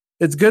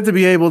it's good to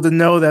be able to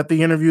know that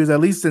the interviews, at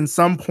least in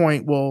some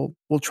point, will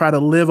try to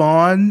live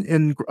on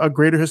in a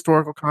greater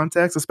historical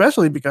context,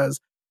 especially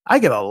because I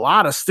get a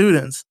lot of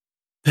students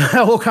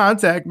that will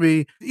contact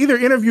me, either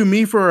interview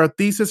me for a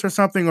thesis or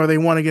something, or they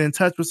want to get in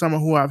touch with someone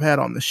who I've had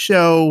on the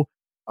show.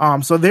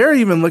 So they're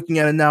even looking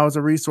at it now as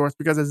a resource,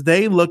 because as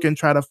they look and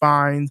try to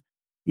find,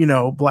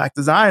 Black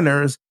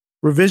designers,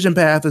 Revision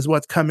Path is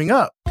what's coming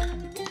up.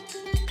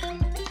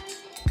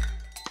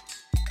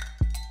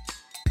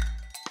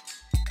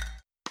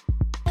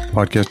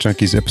 Podcast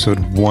Junkies, episode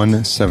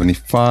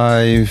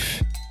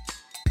 175.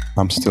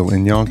 I'm still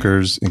in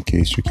Yonkers, in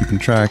case you're keeping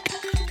track.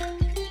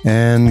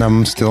 And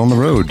I'm still on the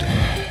road.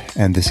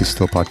 And this is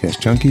still Podcast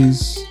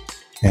Junkies.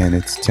 And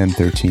it's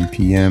 10:13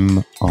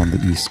 p.m. on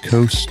the East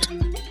Coast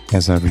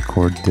as I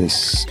record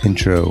this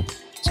intro.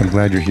 So I'm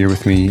glad you're here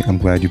with me. I'm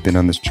glad you've been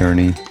on this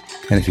journey.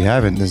 And if you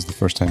haven't, this is the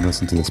first time you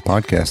listen to this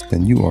podcast,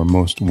 then you are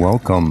most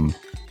welcome.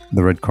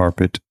 The red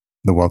carpet,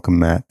 the welcome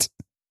mat,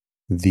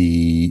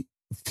 the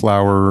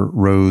flower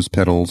rose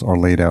petals are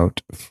laid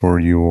out for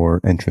your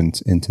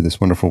entrance into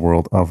this wonderful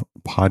world of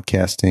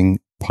podcasting,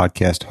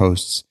 podcast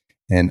hosts,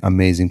 and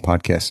amazing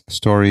podcast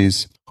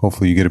stories.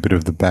 Hopefully you get a bit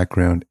of the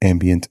background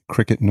ambient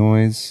cricket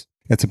noise.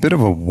 It's a bit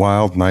of a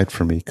wild night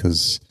for me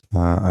because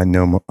I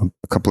know I'm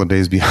a couple of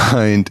days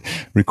behind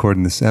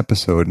recording this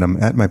episode, and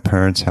I'm at my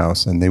parents'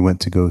 house, and they went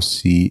to go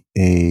see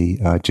a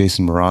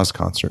Jason Mraz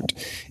concert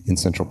in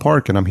Central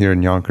Park, and I'm here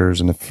in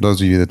Yonkers. And for those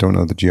of you that don't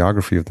know the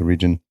geography of the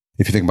region,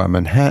 if you think about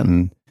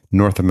Manhattan,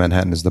 north of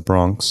Manhattan is the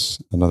Bronx,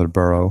 another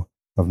borough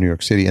of New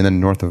York City. And then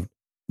north of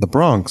the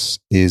Bronx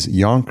is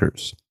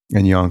Yonkers.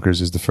 And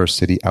Yonkers is the first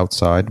city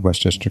outside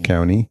Westchester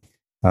County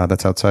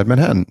that's outside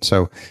Manhattan.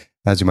 So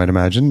as you might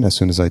imagine, as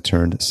soon as I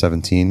turned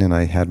 17 and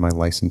I had my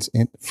license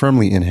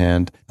firmly in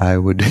hand, I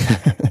would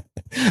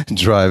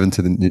drive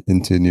into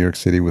New York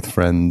City with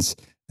friends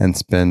and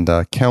spend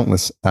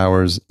countless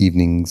hours,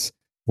 evenings,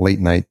 late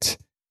night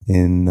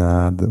in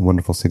the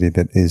wonderful city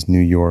that is New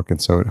York.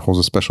 And so it holds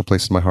a special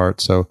place in my heart.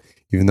 So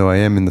even though I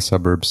am in the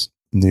suburbs,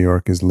 New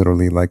York is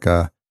literally like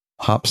a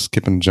hop,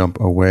 skip, and jump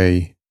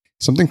away.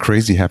 Something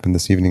crazy happened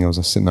this evening. I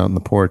was sitting out on the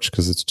porch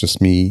because it's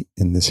just me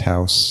in this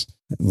house.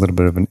 A little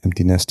bit of an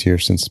empty nest here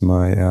since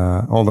my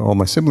all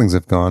my siblings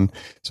have gone.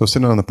 So I was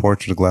sitting on the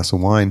porch with a glass of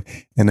wine,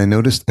 and I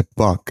noticed a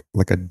buck,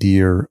 like a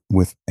deer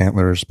with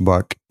antlers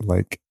buck,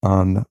 like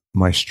on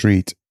my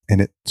street.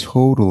 And it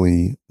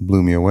totally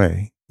blew me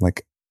away.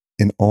 Like,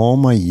 in all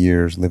my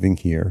years living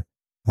here,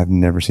 I've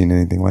never seen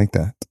anything like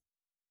that.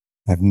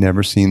 I've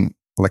never seen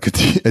like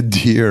a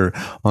deer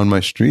on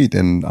my street,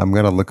 and I'm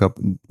going to look up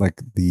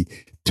like the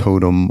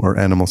totem or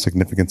animal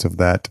significance of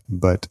that.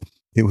 But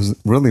it was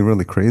really,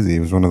 really crazy. It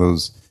was one of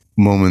those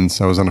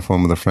moments. I was on the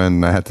phone with a friend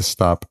and I had to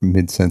stop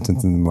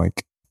mid-sentence and I'm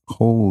like,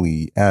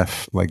 holy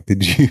F, like,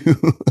 did you,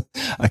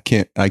 I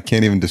can't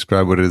even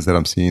describe what it is that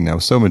I'm seeing now. It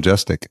was so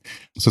majestic.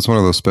 So it's one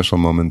of those special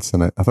moments,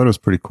 and I thought it was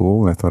pretty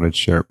cool, and I thought I'd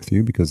share it with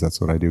you because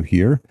that's what I do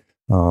here.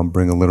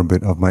 Bring a little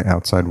bit of my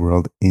outside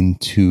world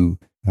into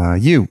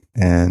you.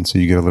 And so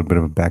you get a little bit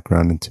of a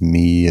background into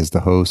me as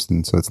the host.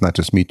 And so it's not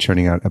just me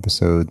churning out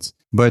episodes,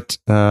 but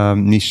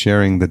me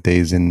sharing the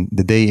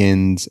day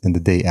ins and the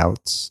day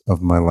outs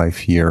of my life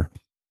here.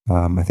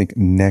 I think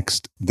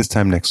this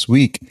time next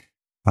week,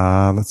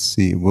 let's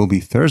see, it will be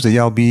Thursday.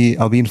 Yeah, I'll be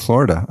in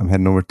Florida. I'm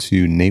heading over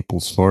to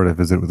Naples, Florida, to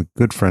visit with a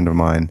good friend of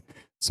mine.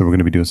 So we're going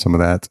to be doing some of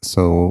that.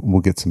 So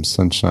we'll get some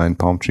sunshine,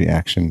 palm tree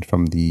action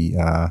from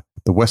the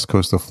west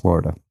coast of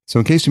Florida. So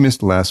in case you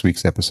missed last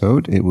week's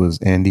episode, it was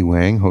Andy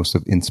Wang, host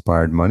of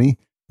Inspired Money.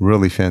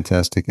 Really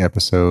fantastic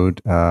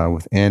episode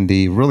with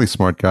Andy, really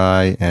smart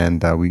guy.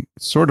 And we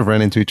sort of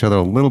ran into each other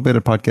a little bit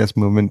at Podcast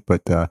Movement,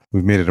 but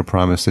we've made it a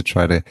promise to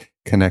try to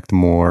connect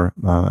more.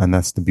 And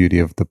that's the beauty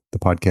of the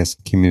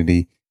podcast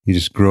community. You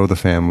just grow the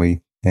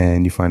family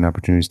and you find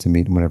opportunities to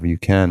meet whenever you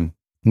can.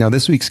 Now,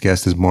 this week's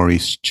guest is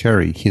Maurice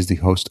Cherry. He's the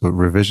host of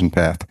Revision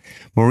Path.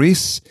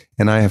 Maurice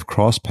and I have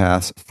crossed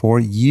paths for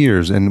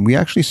years, and we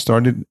actually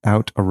started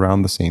out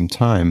around the same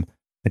time.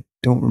 I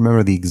don't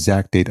remember the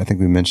exact date. I think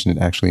we mentioned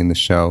it actually in the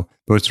show.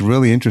 But what's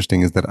really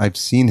interesting is that I've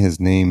seen his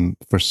name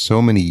for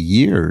so many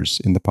years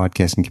in the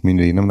podcasting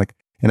community. And I'm like,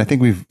 and I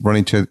think we've run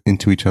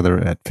into each other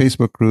at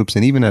Facebook groups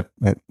and even at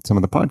some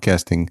of the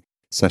podcasting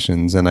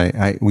sessions.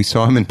 And we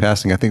saw him in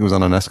passing. I think it was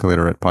on an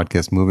escalator at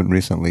Podcast Movement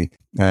recently.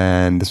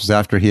 And this was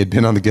after he had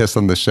been on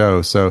the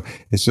show. So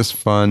it's just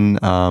fun.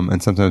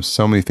 And sometimes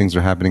so many things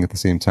are happening at the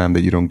same time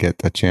that you don't get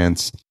a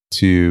chance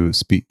to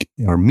speak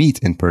or meet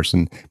in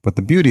person. But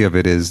the beauty of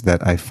it is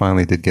that I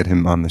finally did get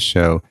him on the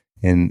show,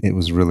 and it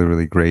was really,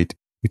 really great.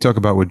 We talk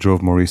about what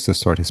drove Maurice to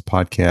start his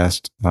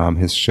podcast.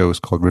 His show is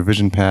called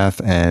Revision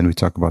Path, and we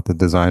talk about the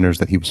designers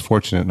that he was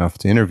fortunate enough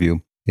to interview.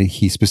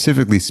 He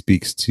specifically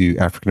speaks to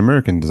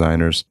African-American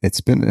designers. It's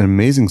been an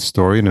amazing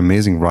story, an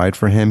amazing ride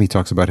for him. He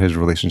talks about his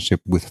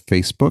relationship with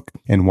Facebook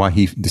and why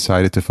he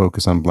decided to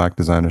focus on Black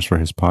designers for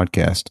his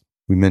podcast.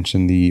 We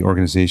mentioned the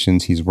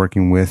organizations he's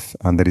working with,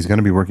 that he's going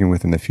to be working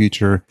with in the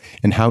future,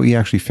 and how he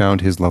actually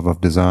found his love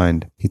of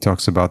design. He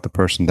talks about the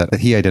person that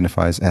he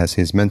identifies as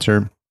his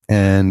mentor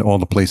and all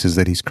the places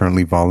that he's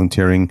currently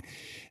volunteering.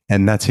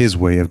 And that's his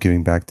way of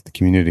giving back to the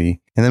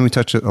community. And then we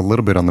touch a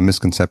little bit on the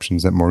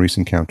misconceptions that Maurice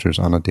encounters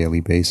on a daily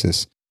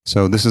basis.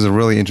 So this is a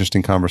really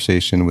interesting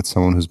conversation with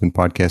someone who's been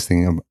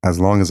podcasting as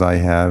long as I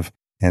have.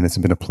 And it's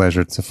been a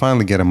pleasure to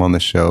finally get him on the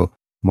show.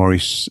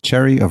 Maurice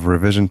Cherry of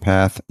Revision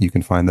Path. You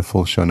can find the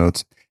full show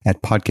notes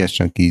at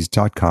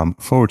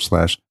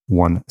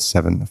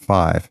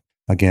podcastjunkies.com/175.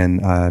 Again,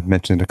 I've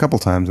mentioned it a couple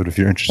times, but if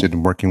you're interested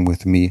in working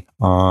with me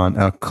on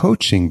a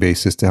coaching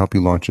basis to help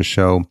you launch a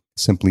show,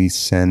 simply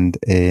send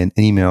an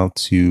email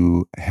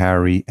to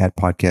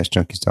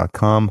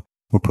harry@podcastjunkies.com.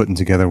 We're putting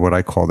together what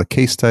I call the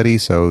case study.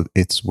 So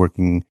it's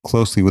working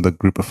closely with a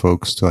group of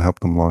folks to help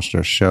them launch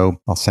their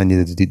show. I'll send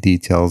you the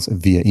details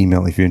via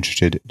email. If you're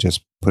interested,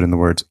 just put in the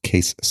words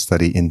case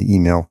study in the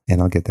email and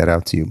I'll get that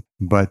out to you.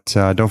 But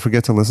don't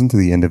forget to listen to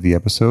the end of the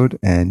episode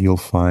and you'll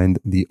find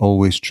the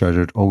always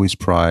treasured, always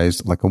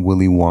prized, like a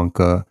Willy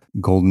Wonka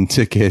golden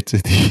ticket,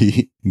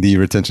 the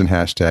retention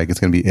hashtag. It's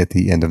going to be at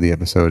the end of the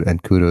episode,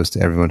 and kudos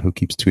to everyone who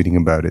keeps tweeting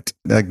about it.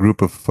 That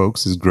group of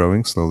folks is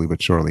growing slowly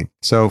but surely.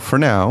 So for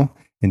now,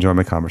 enjoy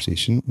my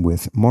conversation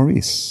with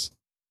Maurice.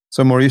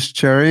 So Maurice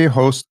Cherry,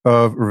 host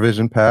of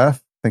Revision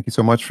Path, thank you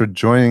so much for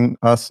joining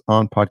us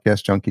on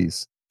Podcast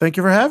Junkies. Thank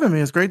you for having me.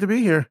 It's great to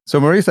be here.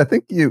 So Maurice, I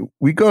think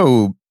we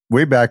go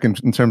way back in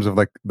terms of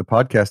like the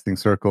podcasting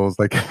circles.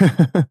 Like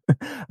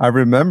I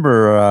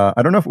remember,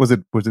 I don't know if was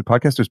it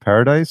Podcasters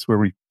Paradise where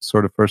we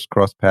sort of first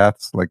crossed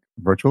paths like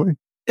virtually?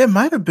 It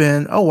might have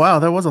been. Oh, wow.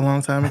 That was a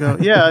long time ago.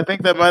 Yeah, I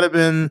think that might have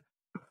been,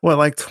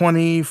 like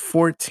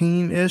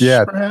 2014-ish,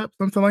 perhaps?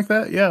 Something like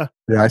that? Yeah.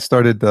 Yeah, I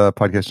started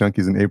Podcast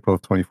Junkies in April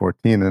of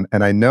 2014,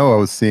 and I know I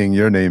was seeing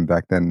your name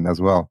back then as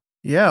well.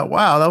 Yeah,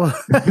 wow. That was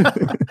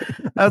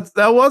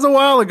that was a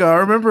while ago. I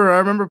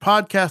remember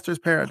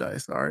Podcasters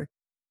Paradise. Sorry.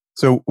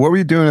 So what were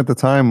you doing at the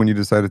time when you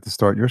decided to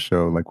start your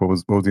show? Like what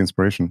was the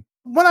inspiration?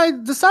 When I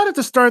decided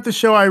to start the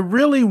show, I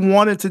really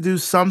wanted to do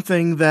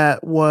something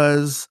that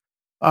was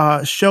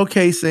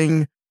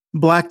showcasing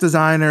Black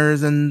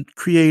designers and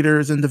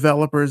creators and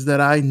developers that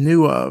I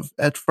knew of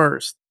at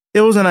first.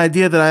 It was an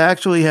idea that I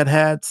actually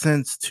had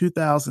since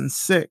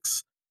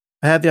 2006.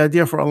 I had the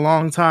idea for a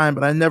long time,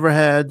 but I never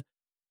had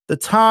the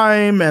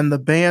time and the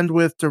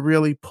bandwidth to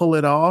really pull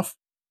it off.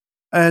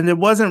 And it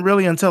wasn't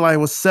really until I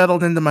was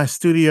settled into my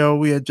studio,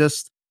 we had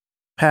just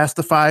passed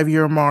the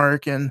 5-year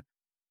mark, and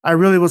I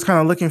really was kind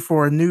of looking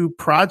for a new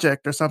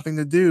project or something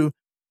to do.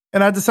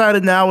 And I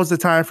decided now was the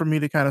time for me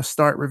to kind of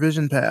start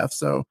Revision Path.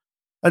 So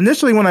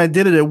initially when I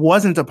did it, it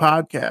wasn't a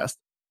podcast.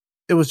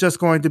 It was just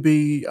going to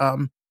be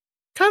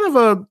kind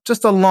of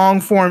just a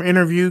long form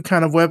interview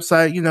kind of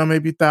website,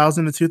 maybe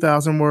 1,000 to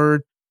 2,000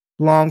 word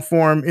long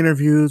form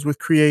interviews with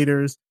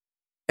creators.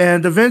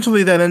 And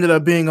eventually that ended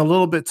up being a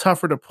little bit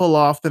tougher to pull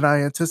off than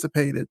I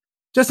anticipated,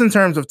 just in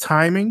terms of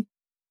timing.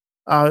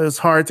 It was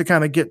hard to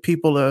kind of get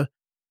people to,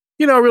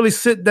 really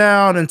sit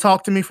down and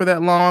talk to me for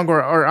that long,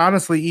 or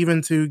honestly,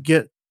 even to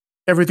get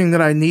everything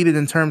that I needed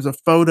in terms of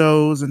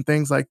photos and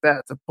things like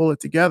that to pull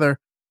it together.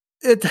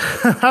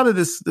 How did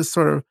this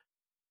sort of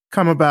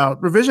come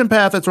about? Revision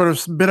Path had sort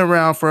of been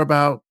around for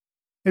about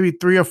maybe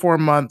 3 or 4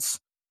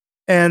 months,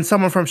 and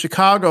someone from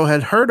Chicago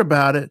had heard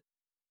about it.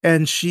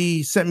 And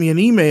she sent me an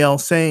email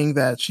saying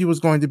that she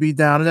was going to be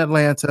down in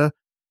Atlanta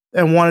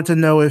and wanted to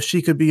know if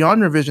she could be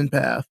on Revision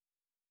Path,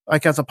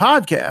 like as a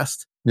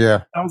podcast.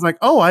 Yeah. I was like,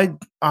 oh, I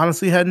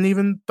honestly hadn't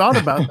even thought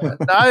about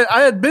that.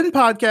 I had been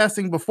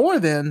podcasting before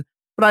then,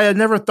 but I had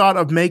never thought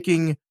of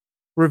making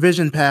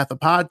Revision Path a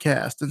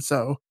podcast. And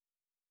so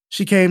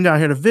she came down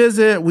here to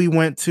visit. We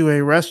went to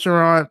a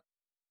restaurant.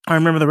 I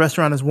remember the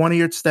restaurant is One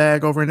Eared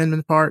Stag over in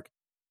Inman Park.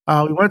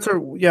 We went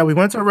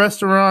to a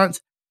restaurant.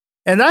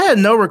 And I had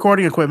no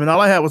recording equipment.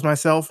 All I had was my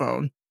cell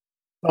phone.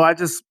 So I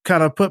just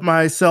kind of put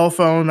my cell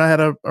phone. I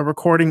had a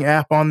recording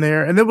app on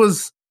there. And this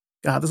was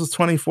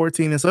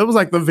 2014. And so it was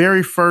like the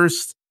very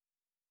first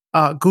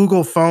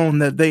Google phone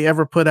that they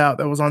ever put out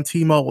that was on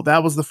T-Mobile.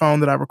 That was the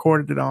phone that I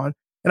recorded it on.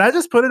 And I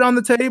just put it on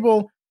the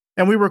table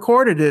and we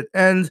recorded it.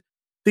 And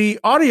the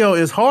audio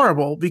is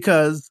horrible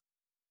because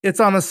it's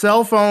on a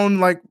cell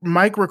phone, like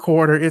mic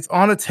recorder. It's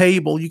on a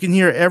table. You can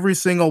hear every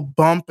single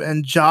bump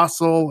and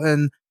jostle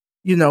and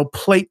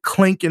plate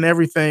clink and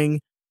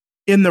everything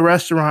in the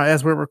restaurant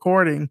as we're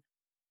recording.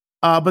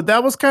 But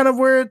that was kind of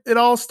where it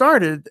all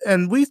started.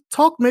 And we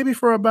talked maybe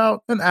for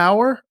about an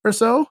hour or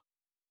so.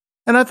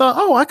 And I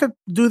thought, I could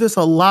do this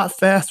a lot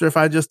faster if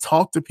I just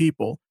talked to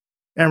people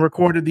and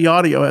recorded the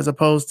audio as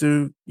opposed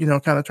to,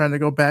 kind of trying to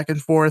go back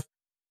and forth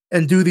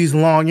and do these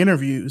long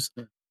interviews.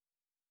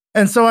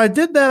 And so I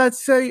did that, I'd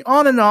say,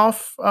 on and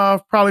off,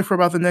 probably for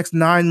about the next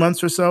 9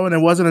 months or so. And it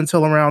wasn't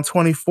until around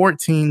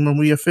 2014 when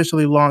we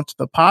officially launched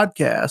the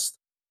podcast.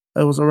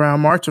 It was around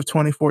March of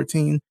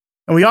 2014.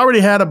 And we already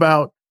had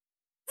about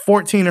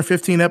 14 or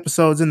 15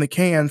 episodes in the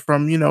can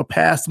from,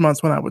 past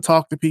months when I would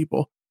talk to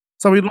people.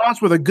 So we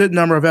launched with a good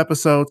number of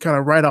episodes kind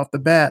of right off the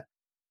bat.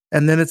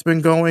 And then it's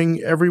been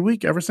going every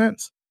week ever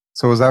since.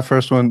 So was that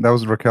first one, that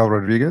was Raquel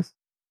Rodriguez?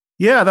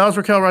 Yeah, that was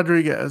Raquel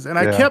Rodriguez. And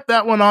I kept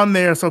that one on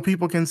there so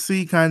people can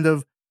see kind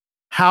of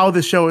how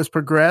the show has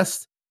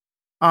progressed.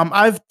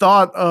 I've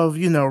thought of,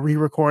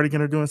 re-recording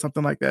it or doing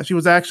something like that. She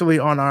was actually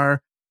on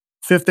our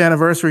 5th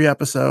anniversary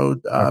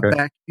episode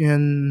back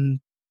in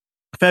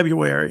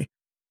February.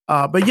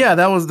 But yeah,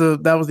 that was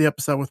the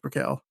episode with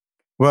Raquel.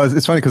 Well,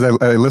 it's funny because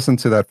I listened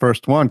to that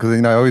first one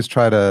because I always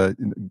try to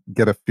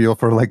get a feel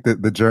for like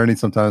the journey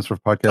sometimes for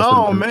podcasts.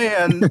 Oh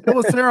man, it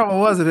was terrible,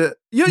 wasn't it?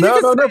 You No,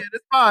 can no, say no. it.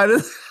 It's fine.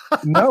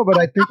 No, but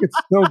I think it's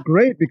so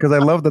great because I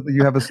love that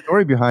you have a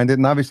story behind it.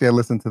 And obviously, I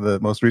listened to the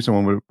most recent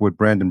one with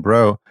Brandon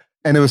Bro,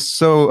 and it was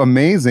so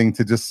amazing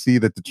to just see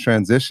that the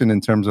transition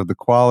in terms of the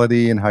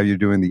quality and how you're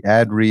doing the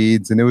ad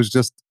reads, and it was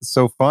just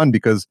so fun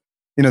because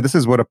this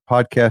is what a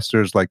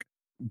podcaster's like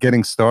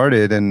getting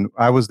started. And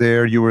I was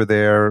there, you were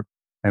there.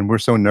 And we're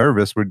so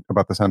nervous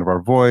about the sound of our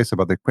voice,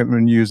 about the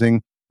equipment we're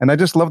using. And I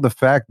just love the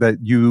fact that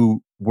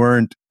you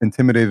weren't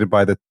intimidated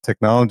by the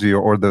technology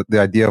or the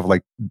idea of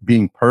like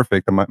being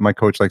perfect. And my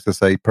coach likes to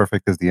say,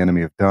 perfect is the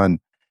enemy of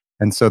done.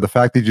 And so the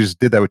fact that you just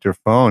did that with your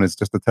phone is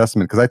just a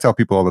testament. Because I tell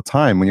people all the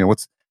time,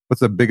 what's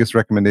the biggest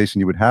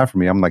recommendation you would have for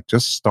me? I'm like,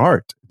 just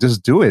start,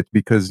 just do it.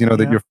 Because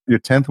that your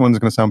 10th one is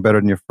going to sound better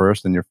than your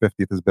first and your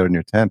 50th is better than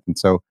your 10th. And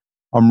so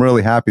I'm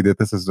really happy that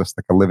this is just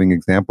like a living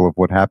example of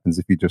what happens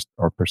if you just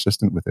are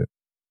persistent with it.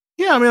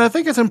 Yeah, I mean, I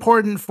think it's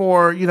important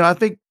for, I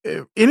think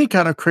any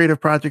kind of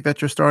creative project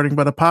that you're starting,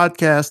 but a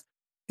podcast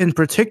in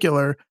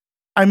particular,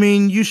 I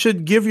mean, you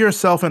should give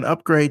yourself an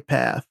upgrade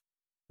path.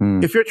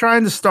 If you're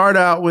trying to start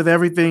out with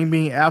everything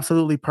being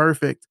absolutely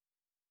perfect,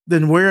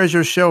 then where is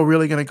your show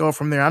really going to go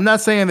from there? I'm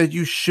not saying that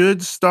you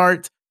should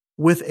start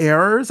with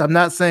errors. I'm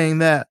not saying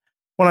that.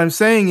 What I'm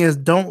saying is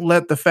don't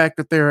let the fact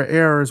that there are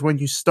errors when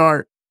you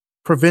start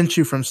prevent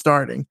you from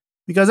starting,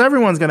 because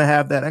everyone's going to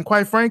have that. And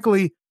quite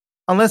frankly,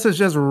 unless it's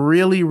just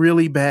really,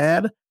 really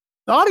bad,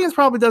 the audience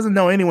probably doesn't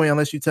know anyway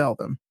unless you tell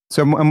them.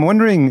 So I'm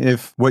wondering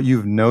if what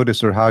you've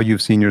noticed or how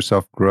you've seen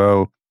yourself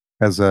grow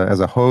as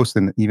a host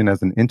and even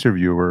as an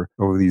interviewer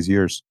over these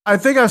years. I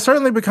think I've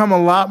certainly become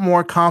a lot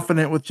more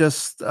confident with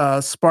just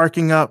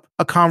sparking up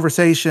a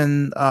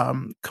conversation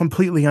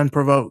completely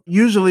unprovoked.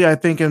 Usually, I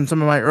think in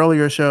some of my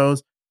earlier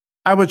shows,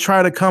 I would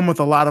try to come with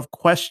a lot of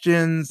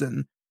questions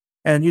and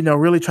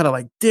really try to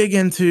like dig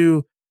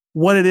into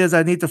what it is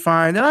I need to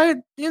find.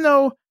 And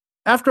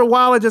after a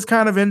while, I just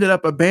kind of ended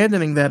up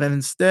abandoning that. And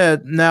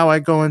instead, now I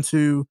go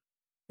into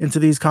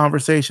these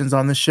conversations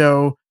on the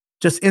show,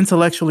 just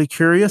intellectually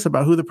curious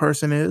about who the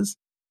person is.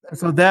 And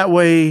so that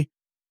way,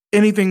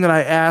 anything that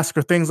I ask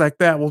or things like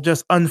that will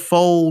just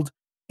unfold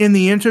in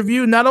the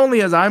interview, not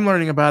only as I'm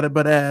learning about it,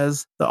 but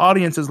as the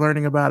audience is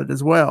learning about it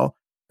as well.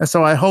 And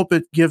so I hope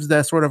it gives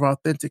that sort of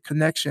authentic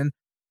connection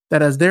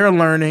that as they're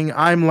learning,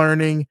 I'm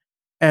learning,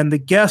 and the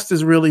guest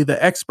is really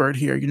the expert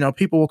here.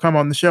 People will come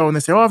on the show and they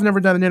say, "Oh, I've never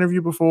done an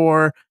interview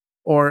before,"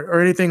 or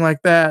anything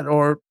like that.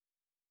 Or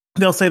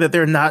they'll say that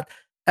they're not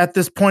at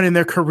this point in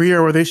their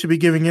career where they should be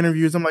giving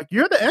interviews. I'm like,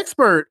 "You're the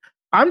expert.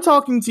 I'm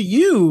talking to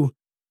you.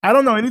 I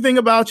don't know anything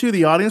about you.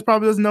 The audience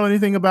probably doesn't know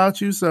anything about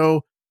you.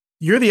 So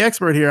you're the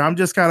expert here. I'm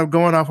just kind of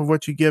going off of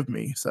what you give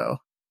me." So.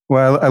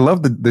 Well, I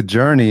love the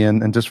journey,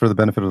 and just for the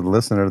benefit of the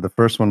listener, the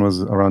first one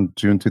was around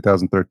June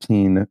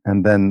 2013,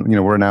 and then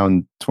we're now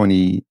in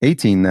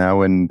 2018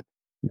 now, and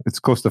it's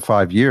close to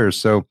 5 years.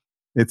 So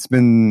it's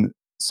been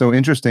so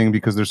interesting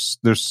because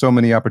there's so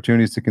many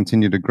opportunities to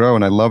continue to grow,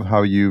 and I love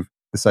how you've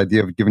this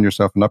idea of giving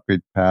yourself an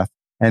upgrade path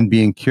and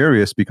being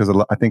curious, because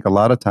I think a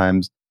lot of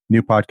times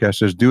new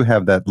podcasters do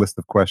have that list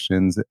of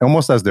questions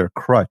almost as their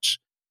crutch.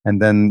 And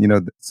then,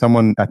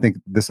 I think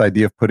this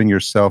idea of putting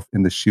yourself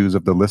in the shoes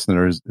of the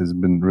listeners has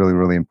been really,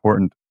 really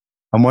important.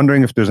 I'm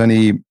wondering if there's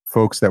any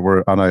folks that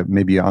were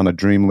maybe on a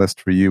dream list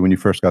for you when you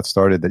first got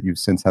started that you've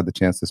since had the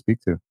chance to speak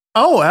to.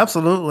 Oh,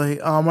 absolutely.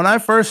 When I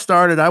first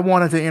started, I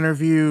wanted to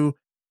interview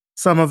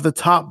some of the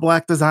top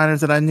Black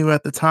designers that I knew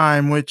at the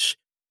time, which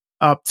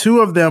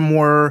two of them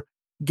were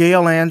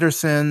Gail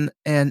Anderson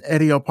and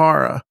Eddie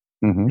Opara.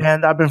 Mm-hmm.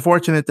 And I've been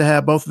fortunate to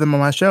have both of them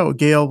on my show.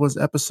 Gail was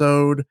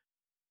episode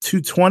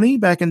 220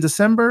 back in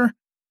December.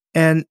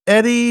 And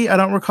Eddie, I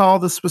don't recall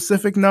the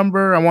specific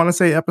number. I want to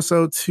say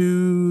episode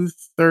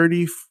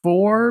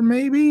 234,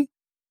 maybe,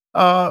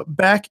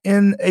 back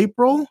in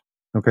April.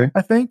 Okay.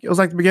 I think it was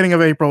like the beginning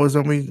of April is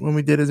when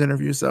we did his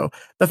interview. So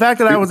the fact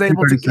that I was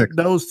able to get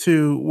those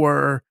two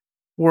were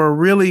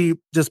really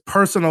just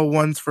personal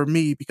ones for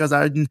me, because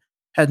I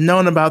had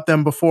known about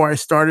them before I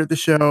started the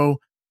show.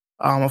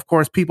 Of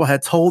course, people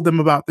had told them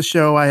about the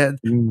show. I had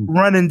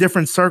run in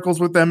different circles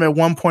with them at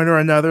one point or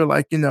another,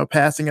 like,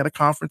 passing at a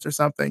conference or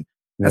something.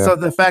 Yeah. And so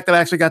the fact that I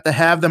actually got to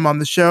have them on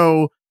the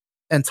show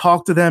and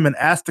talk to them and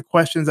ask the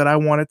questions that I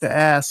wanted to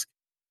ask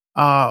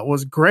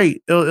was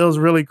great. It was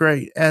really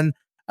great. And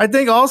I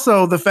think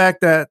also the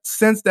fact that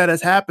since that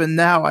has happened,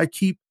 now I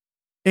keep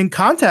in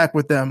contact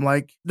with them.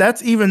 Like,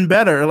 that's even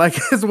better. Like,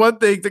 it's one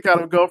thing to kind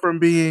of go from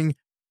being,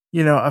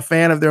 a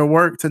fan of their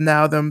work to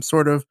now them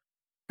sort of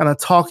kind of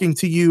talking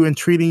to you and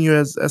treating you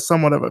as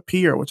somewhat of a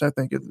peer, which I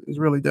think is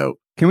really dope.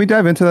 Can we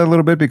dive into that a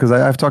little bit? Because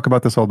I've talked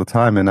about this all the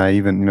time, and I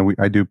even,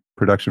 I do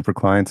production for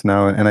clients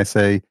now, and I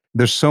say,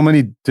 there's so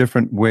many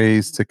different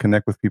ways to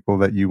connect with people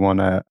that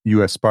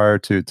you aspire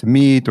to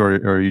meet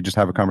or you just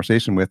have a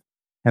conversation with.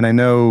 And I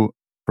know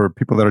for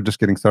people that are just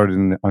getting started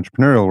in the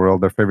entrepreneurial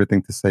world, their favorite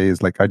thing to say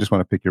is like, I just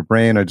want to pick your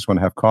brain. I just want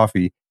to have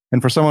coffee.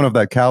 And for someone of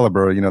that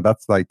caliber,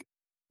 that's like,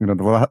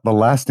 the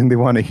last thing they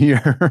want to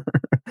hear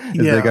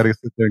is they got to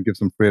sit there and give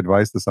some free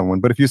advice to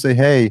someone. But if you say,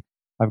 hey,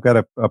 I've got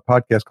a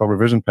podcast called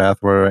Revision Path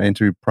where I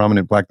interview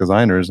prominent Black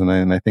designers, and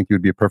I think you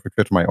would be a perfect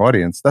fit for my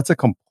audience, that's a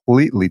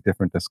completely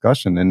different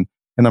discussion. And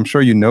I'm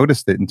sure you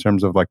noticed it in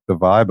terms of like the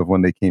vibe of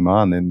when they came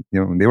on, and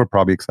they were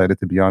probably excited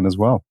to be on as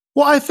well.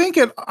 Well, I think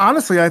it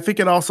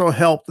also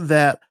helped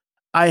that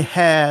I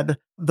had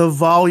the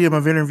volume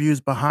of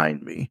interviews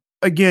behind me.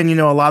 Again,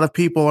 a lot of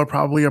people are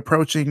probably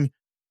approaching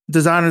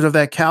designers of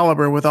that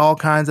caliber with all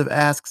kinds of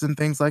asks and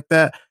things like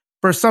that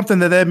for something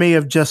that they may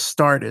have just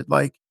started.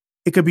 Like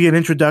it could be an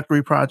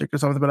introductory project or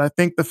something. But I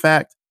think the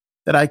fact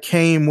that I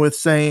came with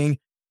saying,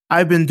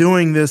 I've been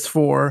doing this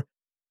for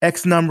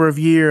X number of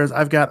years,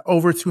 I've got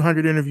over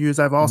 200 interviews.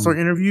 I've also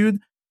interviewed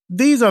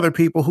these other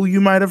people who you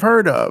might have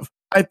heard of.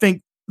 I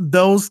think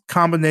those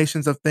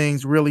combinations of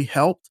things really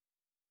helped.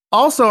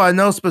 Also, I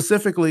know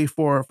specifically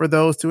for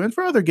those two and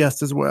for other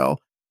guests as well,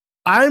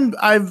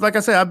 like I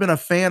say, I've been a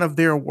fan of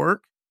their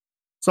work.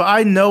 So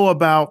I know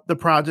about the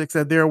projects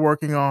that they're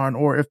working on,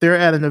 or if they're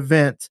at an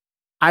event,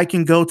 I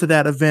can go to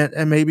that event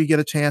and maybe get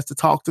a chance to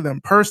talk to them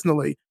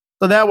personally.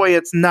 So that way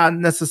it's not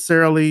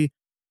necessarily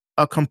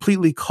a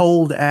completely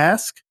cold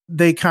ask.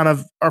 They kind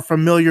of are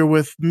familiar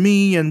with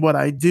me and what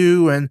I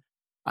do. And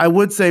I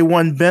would say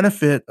one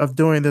benefit of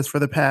doing this for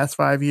the past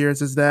 5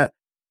 years is that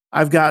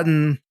I've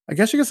gotten, I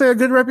guess you could say, a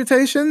good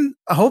reputation,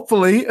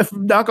 hopefully, if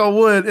knock on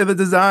wood, in the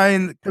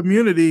design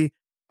community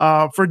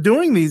for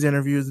doing these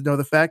interviews.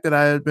 The fact that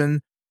I had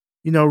been,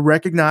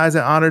 recognized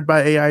and honored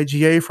by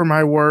AIGA for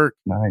my work.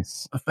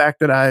 Nice. The fact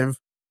that I've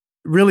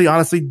really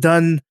honestly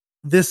done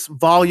this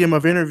volume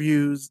of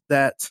interviews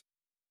that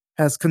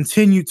has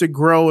continued to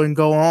grow and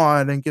go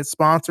on and get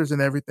sponsors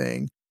and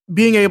everything.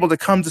 Being able to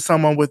come to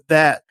someone with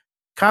that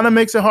kind of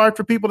makes it hard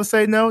for people to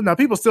say no. Now,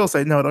 people still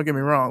say no, don't get me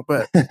wrong,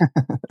 but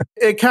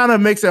it kind of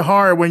makes it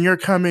hard when you're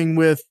coming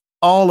with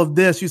all of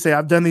this. You say,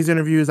 I've done these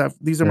interviews,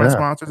 these are my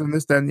sponsors and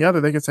this, that, and the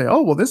other. They can say,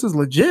 oh, well, this is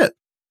legit.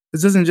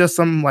 This isn't just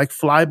some like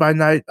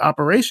fly-by-night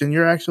operation.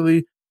 You're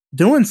actually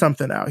doing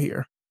something out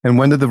here. And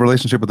when did the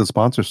relationship with the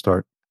sponsor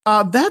start?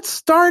 That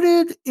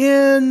started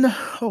in,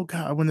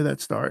 when did that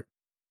start?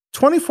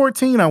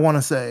 2014, I want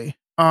to say.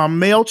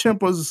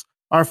 MailChimp was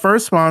our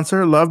first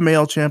sponsor. Love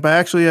MailChimp. I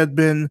actually had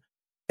been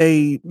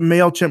a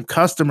MailChimp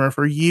customer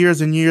for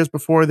years and years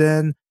before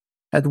then.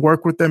 Had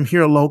worked with them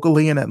here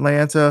locally in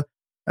Atlanta.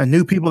 I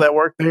knew people that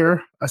worked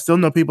there. I still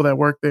know people that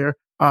work there.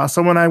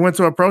 So when I went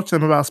to approach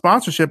them about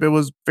sponsorship, it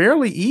was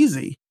fairly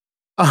easy.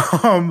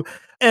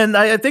 And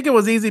I think it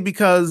was easy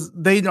because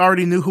they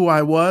already knew who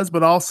I was,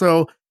 but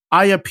also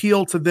I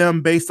appealed to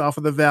them based off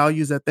of the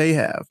values that they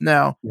have.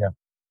 Now,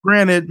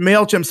 granted,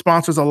 MailChimp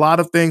sponsors a lot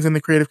of things in the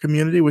creative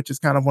community, which is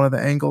kind of one of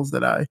the angles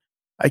that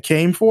I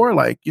came for.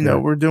 Like,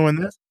 we're doing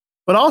this.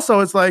 But also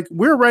it's like,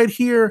 we're right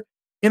here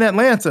in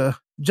Atlanta,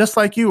 just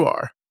like you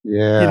are.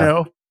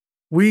 Yeah.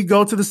 We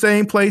go to the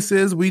same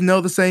places. We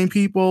know the same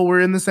people. We're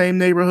in the same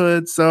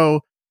neighborhood.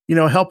 So,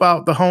 help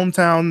out the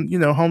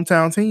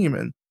hometown team.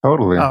 And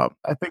totally. I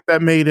think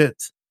that made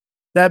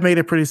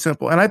it pretty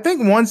simple. And I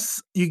think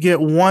once you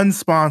get one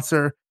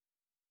sponsor,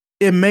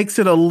 it makes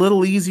it a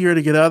little easier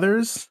to get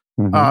others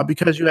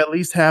because you at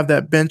least have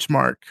that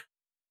benchmark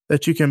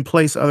that you can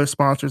place other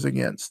sponsors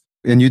against.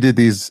 And you did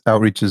these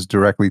outreaches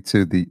directly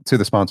to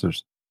the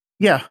sponsors.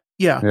 Yeah.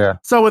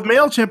 So with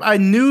MailChimp, I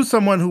knew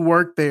someone who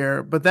worked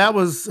there, but that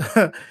was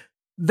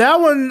that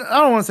one. I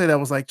don't want to say that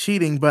was like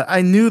cheating, but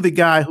I knew the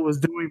guy who was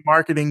doing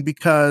marketing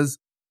because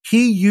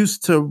he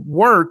used to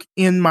work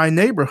in my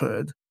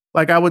neighborhood.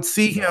 Like I would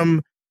see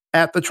him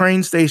at the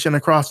train station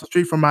across the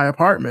street from my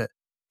apartment,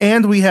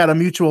 and we had a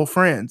mutual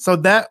friend. So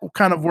that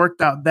kind of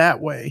worked out that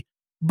way.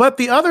 But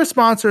the other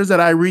sponsors that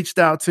I reached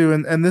out to,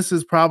 and this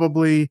is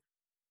probably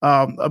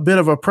a bit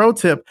of a pro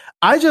tip,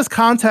 I just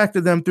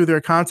contacted them through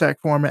their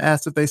contact form and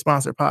asked if they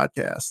sponsor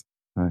podcasts.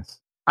 Nice.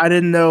 I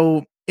didn't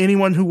know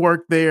anyone who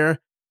worked there.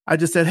 I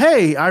just said,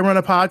 hey, I run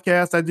a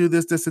podcast. I do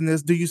this, this, and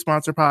this. Do you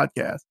sponsor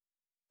podcasts?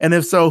 And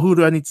if so, who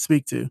do I need to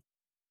speak to?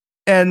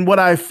 And what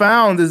I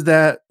found is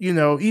that,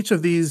 each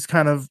of these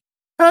kind of,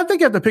 and I think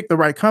you have to pick the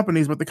right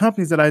companies, but the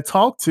companies that I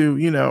talk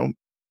to,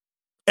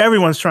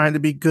 everyone's trying to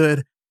be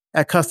good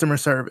at customer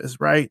service,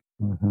 right?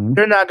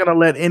 They're not going to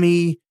let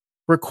any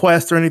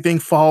request or anything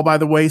fall by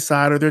the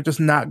wayside, or they're just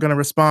not going to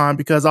respond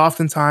because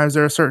oftentimes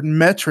there are certain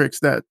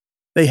metrics that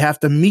they have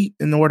to meet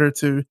in order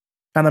to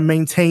kind of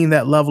maintain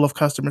that level of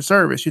customer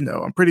service.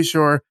 I'm pretty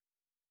sure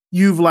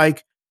you've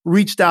like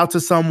reached out to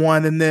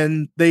someone and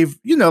then they've,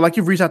 like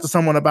you've reached out to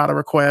someone about a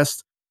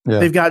request.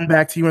 They've gotten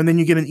back to you and then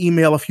you get an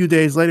email a few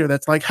days later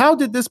that's like, how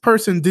did this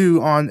person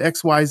do on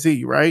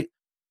XYZ, right?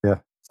 Yeah.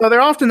 So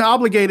they're often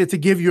obligated to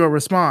give you a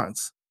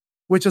response,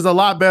 which is a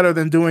lot better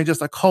than doing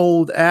just a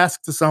cold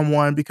ask to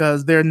someone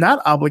because they're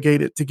not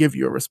obligated to give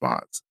you a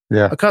response.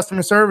 Yeah. A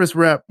customer service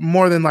rep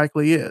more than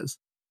likely is.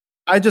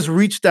 I just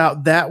reached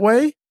out that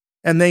way,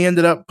 and they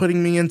ended up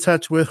putting me in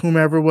touch with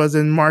whomever was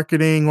in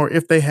marketing, or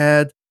if they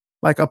had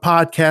like a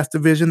podcast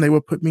division, they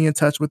would put me in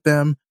touch with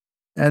them.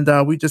 And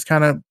we just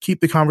kind of keep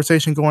the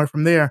conversation going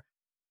from there.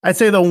 I'd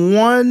say the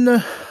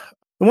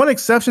one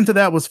exception to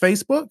that was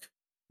Facebook.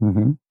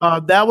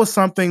 Mm-hmm. That was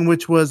something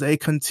which was a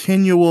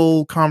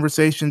continual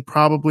conversation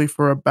probably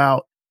for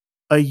about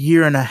a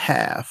year and a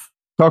half.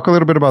 Talk a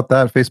little bit about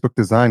that Facebook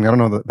design. I don't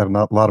know that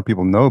not a lot of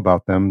people know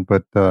about them,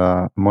 but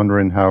I'm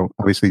wondering how,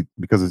 obviously,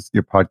 because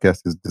your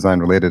podcast is design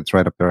related, it's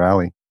right up their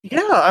alley.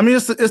 Yeah, I mean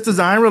it's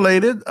design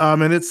related,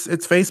 and it's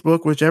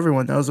Facebook, which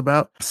everyone knows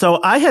about.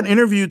 So I had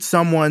interviewed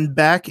someone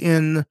back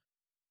in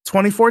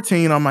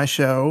 2014 on my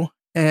show,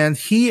 and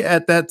he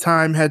at that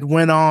time had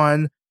went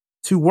on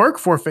to work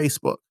for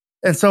Facebook.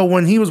 And so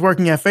when he was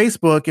working at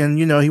Facebook, and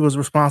he was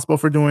responsible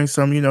for doing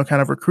some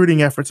kind of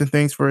recruiting efforts and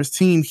things for his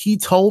team, he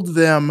told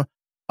them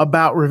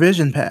about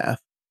Revision Path,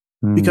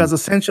 because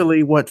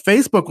essentially what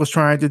Facebook was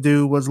trying to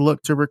do was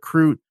look to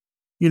recruit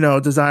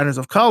designers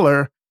of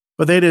color,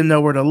 but they didn't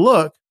know where to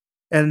look.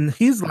 And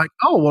he's like,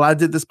 oh, well, I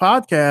did this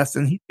podcast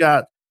and he's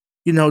got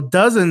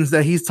dozens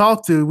that he's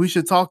talked to. We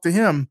should talk to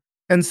him.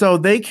 And so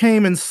they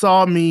came and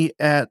saw me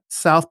at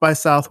South by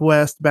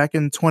Southwest back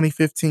in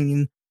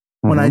 2015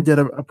 when I did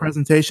a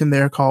presentation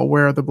there called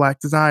Where Are the Black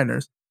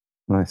Designers?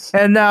 Nice.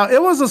 And now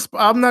it was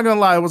I'm not going to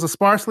lie, it was a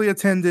sparsely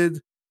attended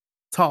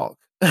talk.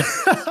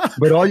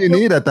 But all you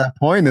need at that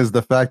point is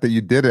the fact that you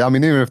did it. I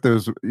mean, even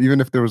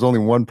if there was only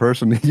one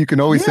person, you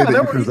can always say that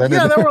you presented.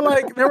 Yeah, there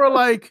were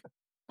like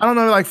I don't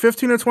know, like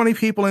 15 or 20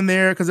 people in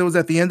there, because it was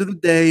at the end of the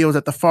day. It was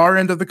at the far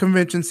end of the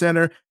convention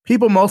center.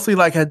 People mostly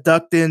like had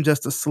ducked in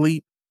just to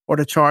sleep or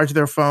to charge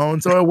their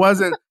phone. So I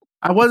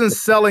wasn't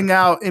selling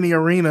out any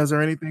arenas or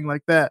anything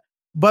like that.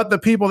 But the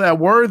people that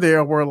were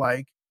there were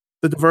like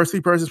the diversity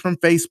persons from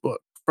Facebook,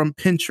 from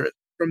Pinterest,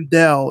 from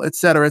Dell, et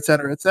cetera, et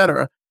cetera, et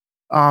cetera.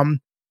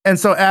 And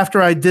so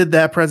after I did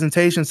that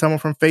presentation, someone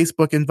from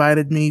Facebook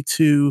invited me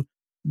to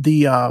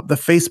the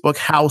Facebook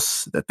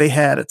house that they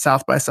had at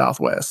South by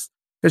Southwest.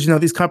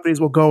 Because, these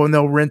companies will go and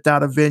they'll rent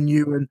out a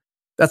venue, and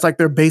that's like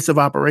their base of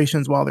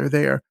operations while they're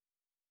there.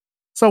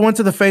 So I went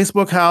to the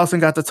Facebook house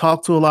and got to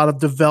talk to a lot of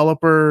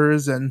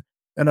developers and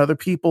other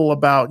people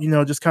about,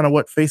 just kind of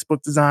what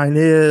Facebook design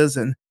is.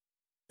 And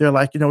they're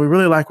like, we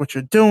really like what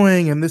you're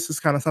doing, and this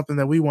is kind of something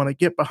that we want to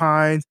get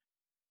behind.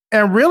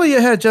 And really,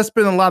 it had just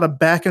been a lot of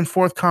back and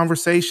forth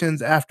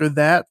conversations after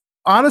that,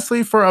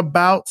 honestly, for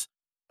about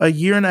a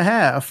year and a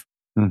half.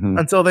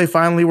 Until they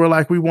finally were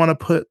like, we want to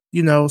put,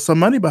 some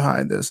money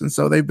behind this. And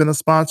so they've been a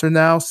sponsor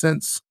now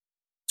since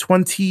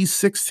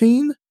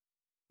 2016.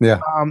 Yeah.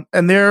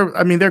 And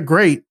they're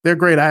great. They're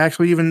great. I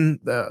actually even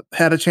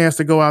had a chance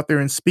to go out there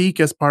and speak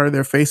as part of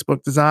their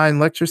Facebook design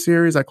lecture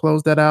series. I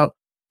closed that out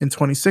in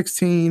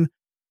 2016.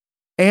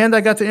 And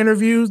I got to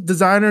interview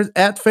designers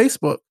at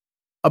Facebook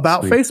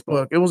about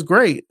Facebook. It was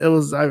great.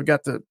 I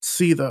got to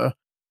see the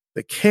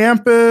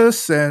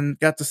campus and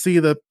got to see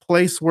the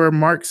place where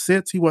Mark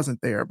sits. He wasn't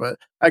there, but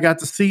I got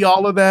to see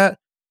all of that.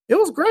 It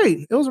was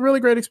great. It was a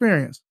really great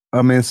experience.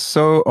 I mean, it's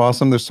so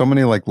awesome. There's so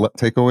many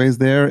takeaways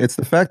there. It's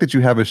the fact that you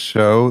have a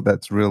show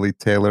that's really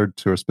tailored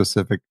to a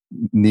specific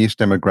niche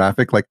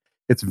demographic. Like,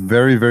 it's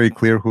very, very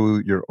clear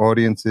who your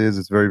audience is.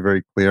 It's very,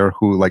 very clear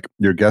who like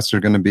your guests are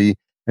going to be.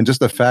 And just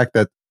the fact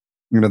that,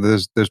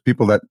 there's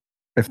people that,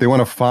 if they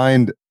want to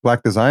find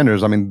Black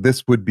designers, I mean,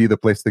 this would be the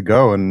place to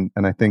go. And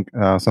I think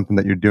something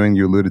that you're doing,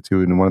 you alluded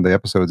to in one of the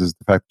episodes, is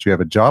the fact that you have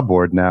a job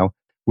board now,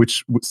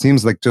 which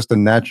seems like just a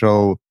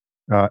natural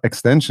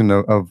extension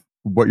of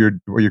what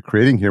you're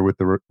creating here with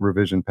the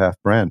Revision Path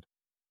brand.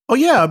 Oh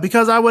yeah,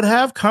 because I would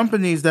have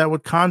companies that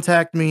would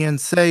contact me and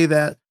say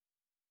that,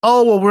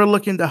 oh, well, we're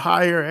looking to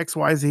hire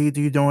XYZ.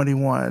 Do you know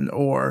anyone?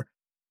 Or,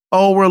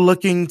 oh, we're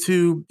looking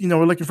for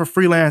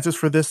freelancers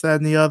for this, that,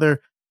 and the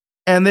other.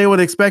 And they would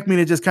expect me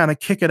to just kind of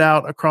kick it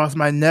out across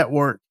my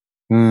network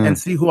and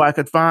see who I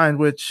could find,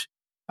 which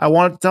I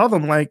wanted to tell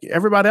them, like,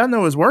 everybody I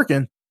know is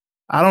working.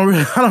 I don't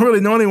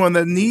really know anyone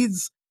that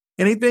needs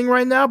anything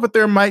right now, but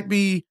there might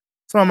be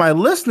some of my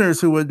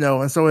listeners who would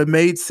know. And so it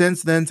made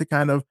sense then to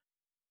kind of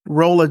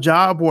roll a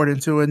job board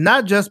into it,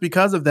 not just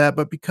because of that,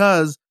 but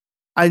because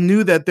I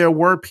knew that there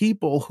were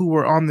people who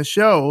were on the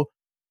show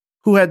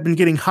who had been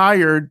getting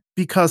hired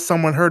because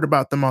someone heard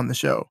about them on the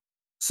show.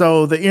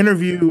 So the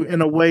interview,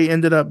 in a way,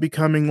 ended up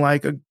becoming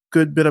like a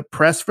good bit of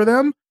press for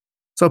them.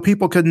 So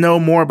people could know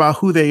more about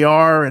who they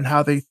are and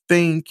how they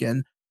think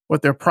and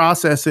what their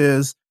process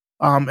is.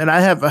 And I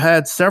have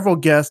had several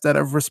guests that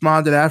have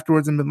responded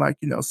afterwards and been like,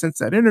 since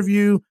that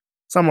interview,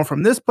 someone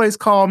from this place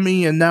called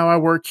me and now I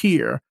work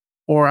here.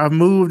 Or I've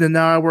moved and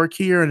now I work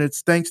here, and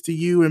it's thanks to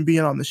you and being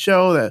on the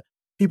show that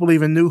people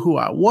even knew who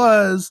I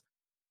was,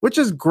 which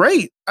is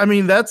great. I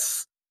mean,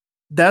 that's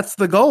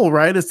the goal,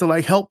 right? Is to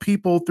like help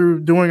people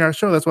through doing our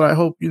show. That's what I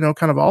hope,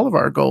 kind of all of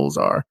our goals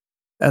are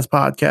as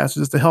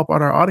podcasters, is to help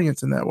out our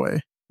audience in that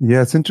way.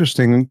 Yeah, it's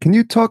interesting. Can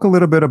you talk a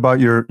little bit about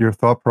your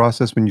thought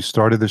process when you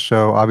started the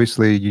show?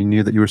 Obviously, you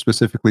knew that you were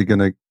specifically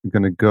gonna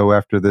go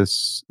after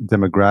this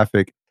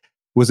demographic.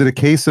 Was it a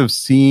case of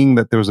seeing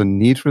that there was a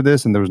need for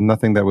this and there was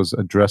nothing that was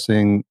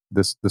addressing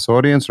this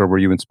audience, or were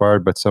you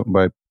inspired by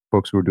by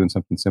folks who were doing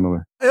something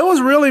similar? It was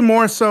really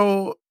more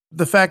so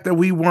the fact that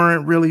we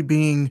weren't really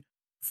being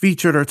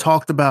featured or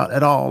talked about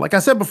at all. Like I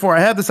said before, I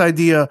had this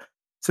idea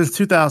since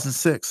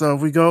 2006. So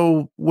if we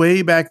go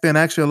way back then,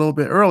 actually a little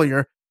bit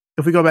earlier,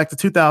 if we go back to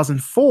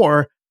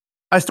 2004,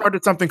 I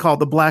started something called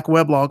the Black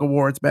Weblog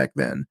Awards back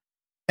then.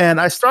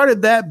 And I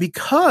started that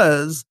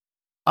because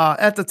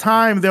at the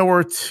time there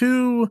were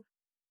two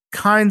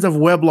kinds of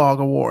weblog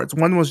awards.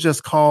 One was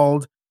just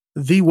called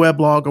the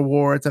Weblog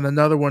Awards, and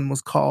another one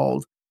was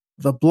called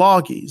the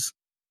Bloggies.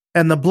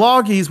 And the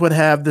Bloggies would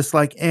have this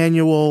like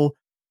annual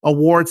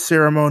award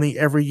ceremony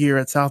every year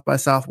at South by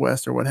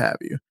Southwest or what have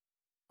you.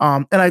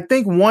 And I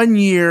think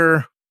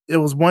it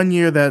was one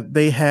year that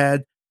they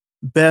had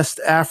best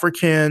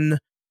African,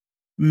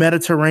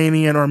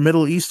 Mediterranean, or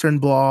Middle Eastern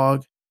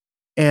blog,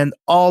 and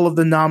all of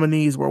the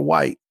nominees were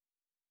white.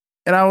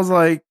 And I was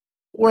like,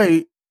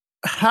 wait,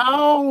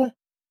 how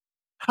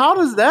how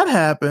does that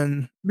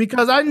happen?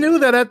 Because I knew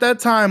that at that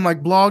time,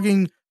 like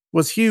blogging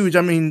was huge.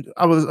 I mean,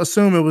 I was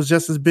assume it was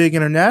just as big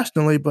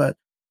internationally, but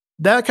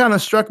that kind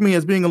of struck me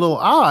as being a little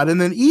odd.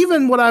 And then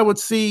even what I would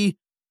see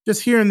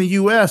just here in the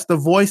US, the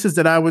voices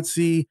that I would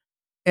see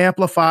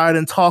amplified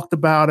and talked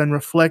about and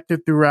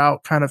reflected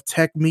throughout kind of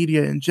tech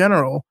media in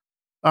general,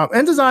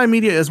 and design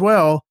media as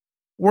well,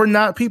 were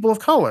not people of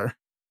color.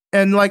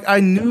 And like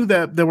I knew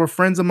that there were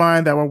friends of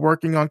mine that were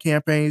working on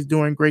campaigns,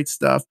 doing great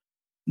stuff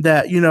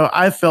that,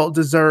 I felt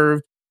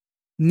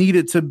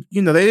needed to,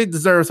 they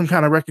deserve some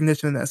kind of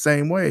recognition in that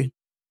same way.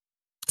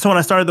 So when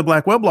I started the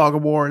Black Weblog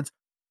Awards,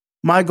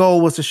 my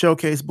goal was to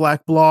showcase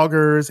Black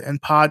bloggers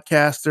and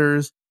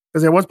podcasters,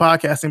 because there was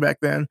podcasting back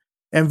then,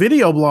 and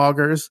video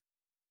bloggers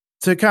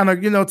to kind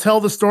of, tell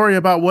the story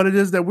about what it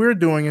is that we're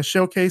doing and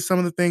showcase some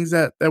of the things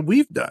that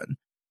we've done.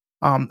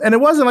 And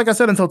it wasn't, like I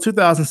said, until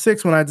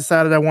 2006 when I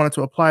decided I wanted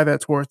to apply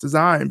that towards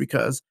design,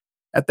 because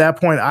at that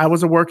point I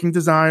was a working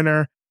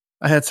designer.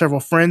 I had several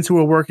friends who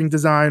were working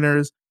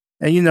designers,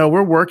 and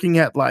we're working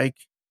at like,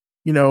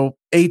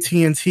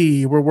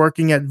 AT&T, we're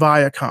working at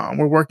Viacom,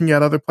 we're working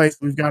at other places.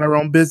 We've got our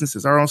own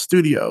businesses, our own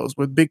studios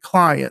with big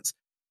clients,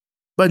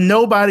 but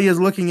nobody is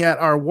looking at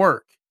our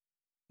work.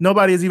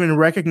 Nobody is even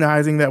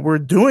recognizing that we're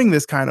doing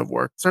this kind of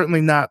work.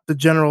 Certainly not the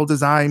general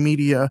design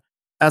media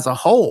as a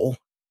whole.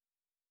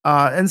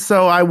 And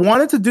so I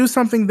wanted to do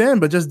something then,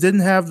 but just didn't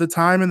have the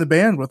time and the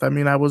bandwidth. I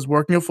mean, I was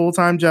working a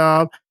full-time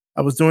job.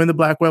 I was doing the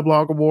Black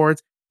Weblog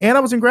Awards, and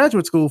I was in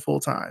graduate school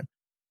full-time.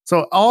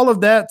 So all of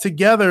that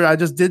together, I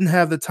just didn't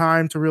have the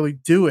time to really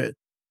do it.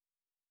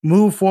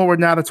 Move forward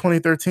now to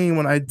 2013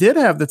 when I did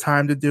have the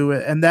time to do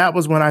it. And that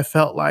was when I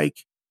felt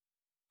like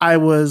I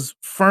was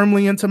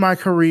firmly into my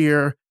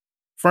career,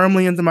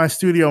 firmly into my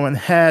studio, and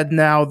had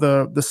now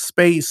the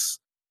space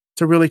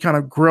to really kind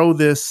of grow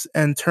this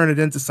and turn it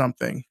into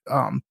something.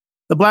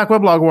 The Black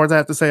Weblog Awards, I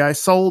have to say, I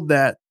sold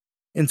that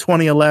in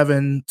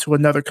 2011 to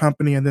another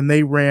company, and then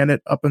they ran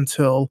it up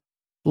until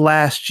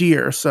last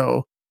year.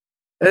 So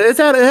it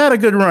had a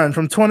good run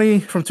from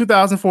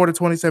 2004 to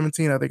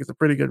 2017. I think it's a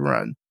pretty good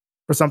run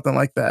for something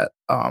like that.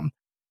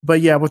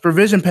 But yeah, with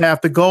Revision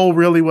Path, the goal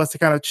really was to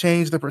kind of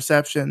change the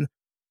perception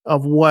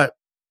of what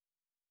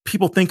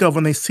people think of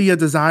when they see a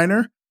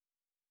designer,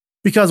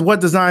 because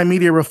what design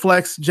media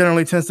reflects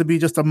generally tends to be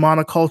just a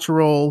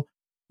monocultural,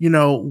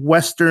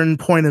 Western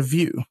point of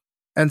view.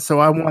 And so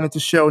I wanted to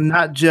show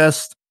not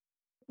just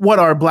what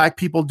are Black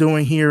people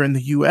doing here in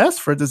the US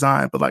for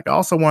design, but like I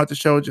also wanted to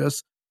show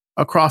just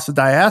across the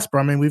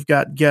diaspora. I mean, we've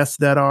got guests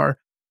that are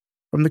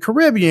from the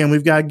Caribbean,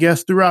 we've got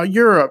guests throughout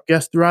Europe,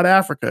 guests throughout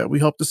Africa. We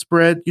hope to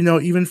spread,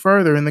 even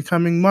further in the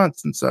coming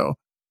months. And so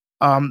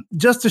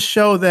just to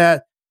show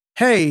that,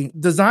 hey,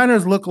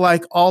 designers look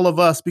like all of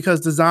us, because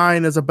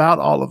design is about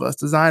all of us.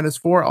 Design is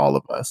for all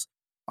of us.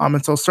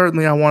 And so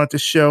certainly I wanted to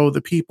show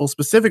the people,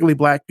 specifically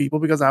Black people,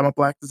 because I'm a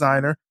Black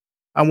designer.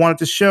 I wanted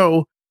to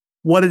show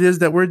what it is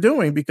that we're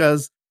doing,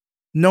 because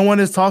no one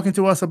is talking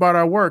to us about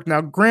our work.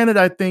 Now, granted,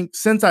 I think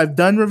since I've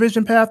done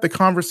Revision Path, the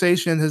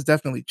conversation has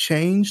definitely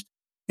changed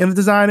in the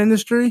design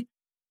industry.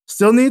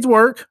 Still needs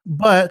work,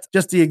 but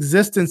just the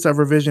existence of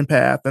Revision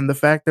Path and the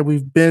fact that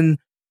we've been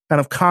kind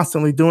of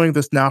constantly doing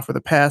this now for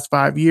the past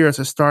 5 years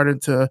has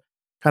started to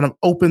kind of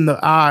open the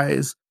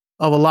eyes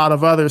of a lot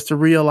of others to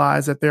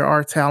realize that there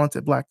are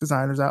talented Black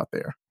designers out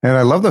there. And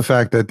I love the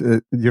fact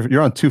that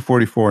you're on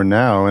 244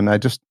 now, and I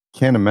just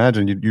can't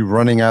imagine you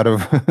running out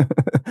of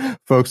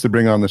folks to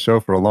bring on the show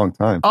for a long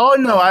time. Oh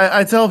no,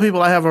 I tell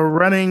people I have a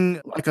running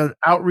like an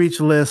outreach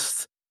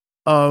list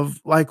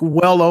of like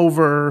well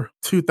over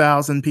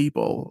 2,000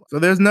 people. So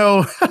there's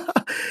no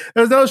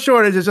there's no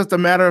shortage. It's just a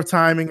matter of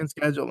timing and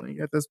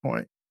scheduling at this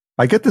point.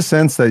 I get the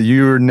sense that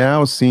you're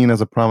now seen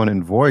as a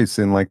prominent voice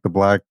in like the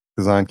Black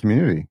design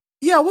community.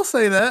 Yeah, we'll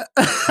say that.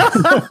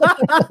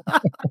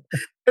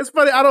 It's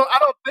funny. I don't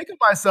think of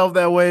myself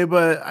that way,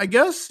 but I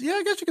guess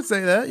I guess you could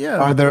say that. Yeah.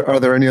 Are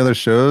there any other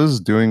shows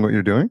doing what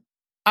you're doing?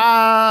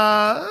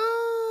 I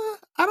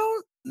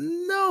don't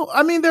know.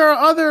 I mean, there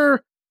are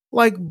other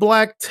like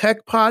black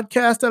tech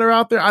podcasts that are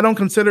out there. I don't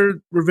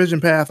consider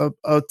Revision Path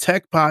a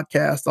tech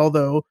podcast,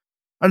 although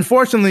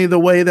unfortunately the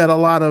way that a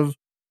lot of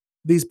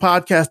these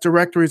podcast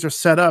directories are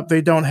set up,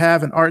 they don't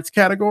have an arts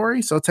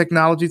category. So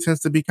technology tends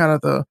to be kind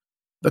of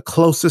the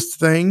closest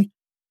thing.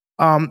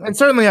 And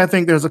certainly I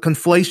think there's a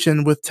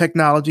conflation with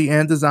technology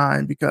and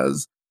design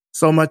because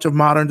so much of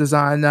modern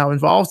design now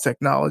involves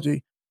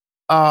technology.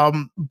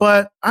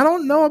 But I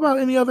don't know about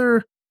any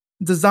other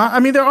design. I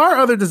mean, there are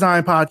other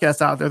design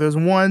podcasts out there. There's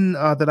one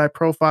that I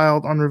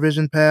profiled on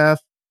Revision Path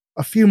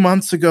a few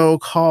months ago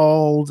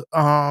called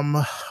I'm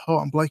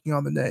blanking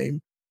on the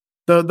name.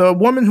 The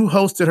woman who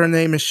hosted, her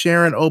name is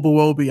Sharon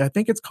Obuobi. I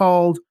think it's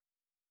called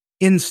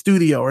In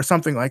Studio or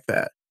something like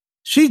that.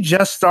 She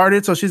just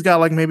started, so she's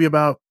got like maybe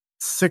about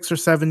 6 or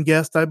 7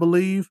 guests, I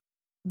believe.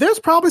 There's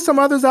probably some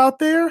others out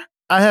there.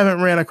 I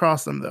haven't ran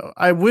across them though.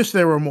 I wish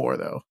there were more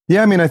though.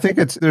 Yeah, I mean, I think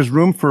there's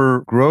room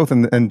for growth,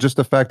 and just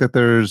the fact that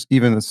there's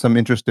even some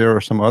interest there or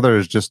some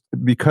others, just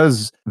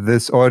because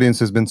this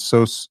audience has been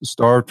so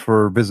starved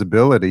for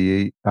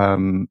visibility.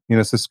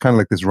 It's just kind of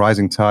like this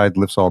rising tide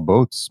lifts all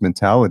boats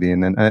mentality,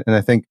 and I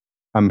think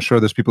I'm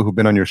sure there's people who've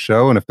been on your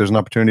show, and if there's an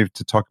opportunity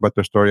to talk about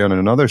their story on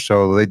another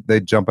show,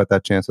 they jump at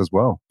that chance as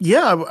well.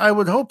 Yeah, I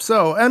would hope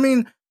so. I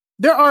mean,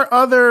 there are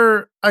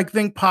other, I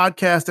think,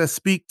 podcasts that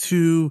speak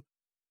to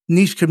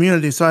niche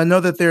community. So I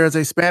know that there is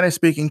a Spanish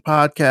speaking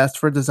podcast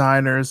for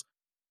designers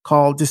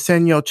called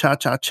Diseño Cha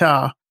Cha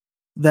Cha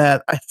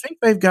that I think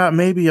they've got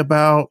maybe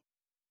about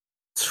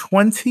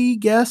 20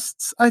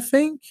 guests, I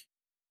think.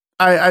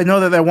 I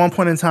know that at one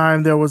point in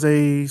time there was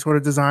a sort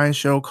of design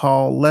show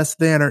called Less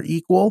Than or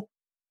Equal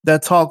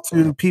that talked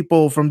to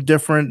people from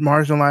different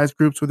marginalized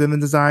groups within the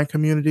design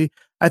community.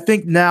 I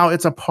think now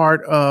it's a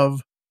part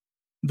of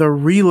the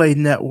Relay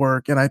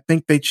Network, and I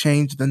think they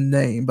changed the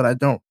name, but I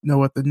don't know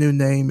what the new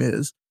name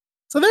is.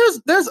 So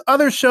there's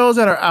other shows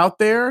that are out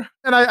there,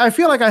 and I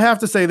feel like I have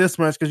to say this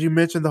much because you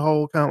mentioned the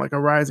whole kind of like a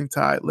rising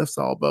tide lifts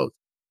all boats.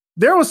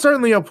 There was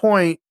certainly a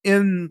point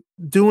in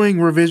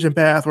doing Revision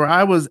Path where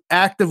I was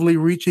actively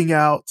reaching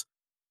out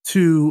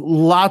to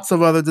lots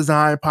of other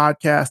design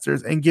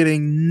podcasters and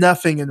getting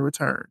nothing in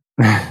return.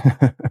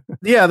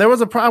 Yeah, there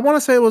was I want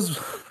to say it was,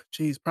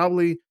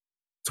 probably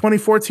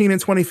 2014 and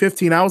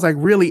 2015. I was like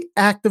really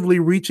actively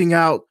reaching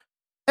out.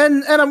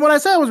 And when I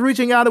say I was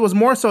reaching out, it was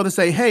more so to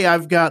say, hey,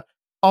 I've got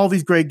all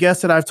these great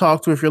guests that I've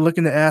talked to. If you're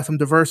looking to add some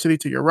diversity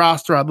to your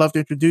roster, I'd love to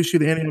introduce you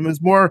to any of them.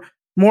 It's more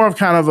of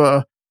kind of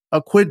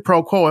a quid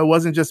pro quo. It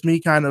wasn't just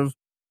me kind of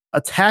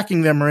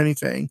attacking them or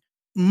anything.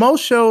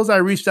 Most shows I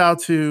reached out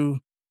to,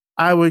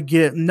 I would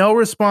get no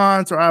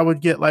response, or I would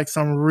get like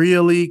some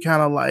really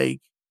kind of like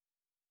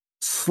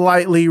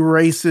slightly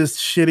racist,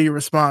 shitty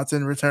response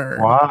in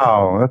return.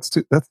 Wow,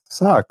 that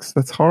sucks.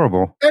 That's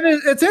horrible. And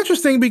it's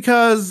interesting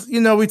because,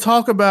 we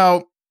talk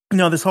about,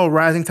 this whole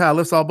rising tide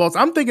lifts all boats.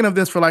 I'm thinking of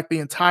this for like the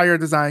entire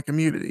design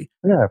community.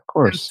 Yeah, of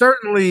course. And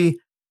certainly,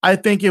 I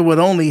think it would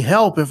only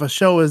help if a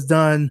show is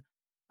done,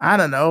 I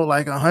don't know,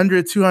 like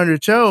 100,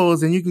 200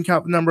 shows, and you can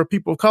count the number of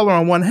people of color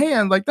on one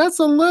hand. Like it's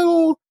a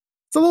little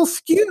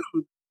skewed.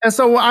 And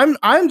so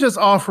I'm just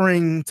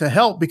offering to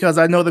help because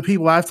I know the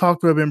people I've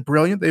talked to have been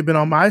brilliant. They've been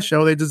on my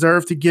show. They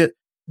deserve to get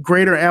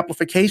greater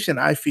amplification,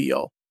 I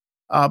feel.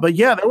 But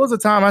yeah, there was a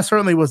time I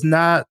certainly was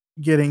not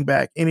getting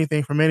back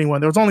anything from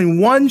anyone. There was only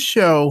one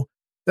show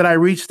that I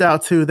reached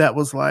out to that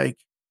was like,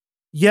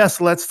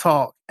 yes, let's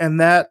talk. And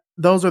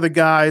those are the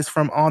guys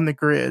from On the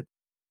Grid,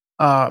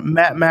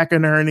 Matt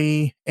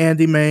McInerney,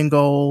 Andy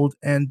Mangold,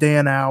 and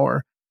Dan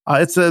Auer.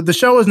 The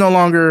show no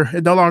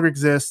longer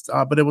exists,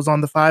 but it was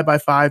on the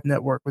 5x5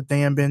 network with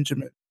Dan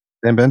Benjamin.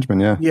 Dan Benjamin,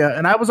 yeah. Yeah,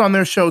 and I was on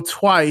their show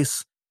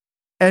twice.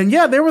 And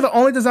yeah, they were the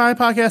only design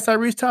podcast I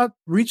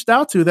reached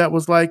out to that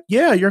was like,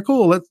 yeah, you're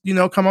cool. Let's,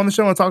 come on the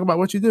show and talk about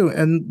what you do.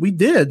 And we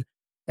did.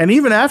 And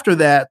even after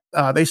that,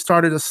 they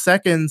started a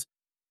second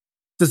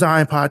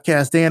design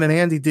podcast.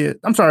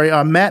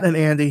 Matt and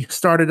Andy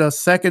started a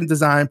second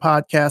design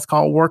podcast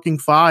called Working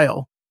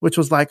File, which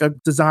was like a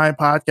design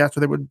podcast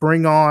where they would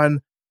bring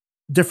on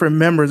different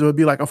members. It would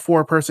be like a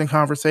 4-person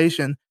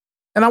conversation.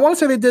 And I want to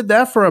say they did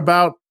that for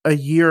about a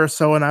year or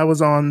so. And I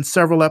was on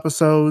several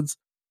episodes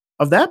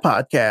of that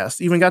podcast,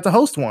 even got to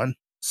host one.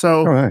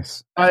 So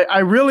nice. I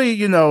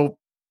really,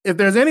 if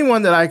there's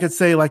anyone that I could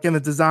say like in the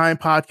design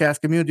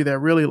podcast community that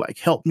really like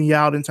helped me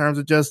out in terms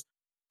of just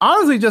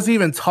honestly, just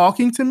even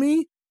talking to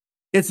me,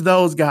 it's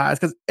those guys.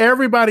 Because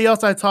everybody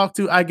else I talked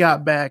to, I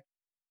got back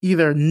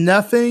either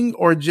nothing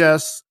or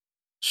just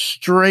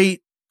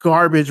straight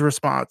garbage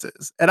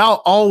responses. And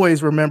I'll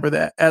always remember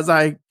that as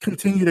I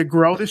continue to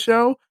grow the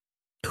show,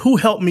 who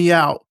helped me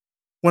out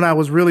when I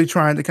was really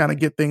trying to kind of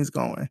get things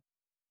going.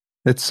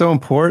 It's so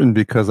important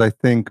because I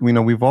think,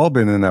 we've all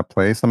been in that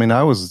place. I mean, I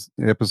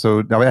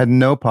had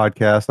no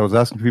podcast. I was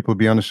asking people to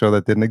be on a show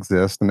that didn't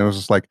exist. And it was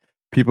just like,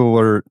 people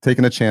were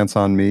taking a chance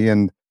on me.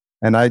 And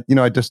And I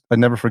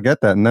never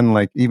forget that. And then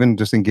like even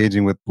just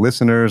engaging with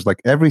listeners,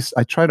 like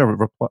I try to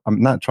reply,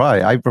 not try,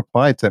 I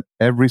reply to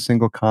every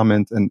single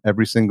comment and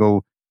every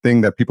single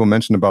thing that people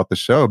mention about the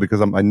show, because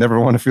I never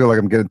want to feel like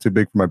I'm getting too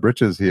big for my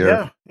britches here.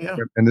 Yeah, yeah.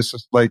 And it's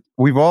just like,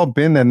 we've all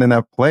been in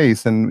that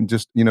place, and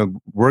just,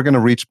 we're going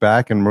to reach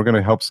back and we're going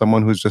to help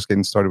someone who's just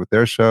getting started with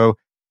their show.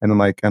 And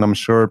I'm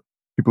sure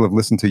people have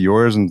listened to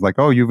yours and like,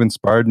 oh, you've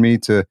inspired me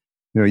to,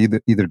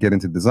 either get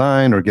into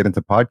design or get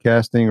into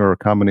podcasting, or a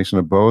combination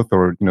of both,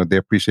 or, they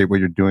appreciate what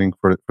you're doing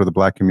for the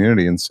Black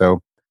community. And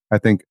so I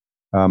think,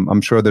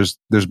 I'm sure there's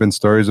been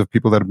stories of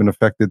people that have been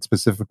affected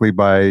specifically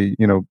by,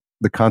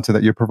 the content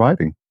that you're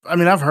providing. I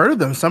mean, I've heard of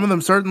them. Some of them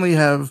certainly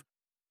have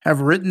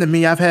written to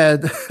me. I've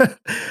had,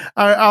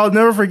 I'll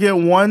never forget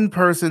one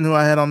person who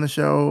I had on the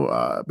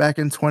show back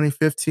in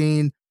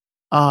 2015.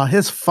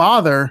 His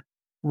father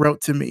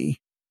wrote to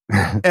me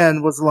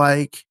and was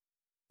like,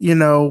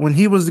 when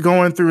he was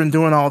going through and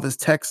doing all this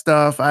tech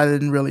stuff, I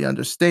didn't really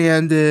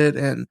understand it.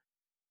 And,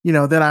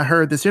 then I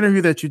heard this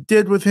interview that you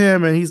did with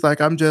him, and he's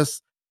like, I'm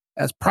just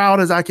as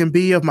proud as I can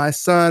be of my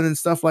son and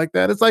stuff like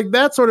that. It's like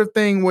that sort of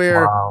thing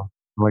where, wow.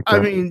 Like I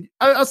mean,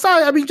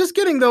 just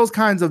getting those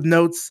kinds of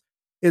notes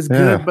is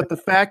good. But the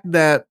fact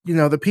that,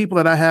 the people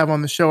that I have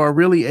on the show are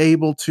really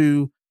able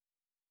to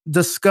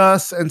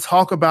discuss and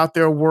talk about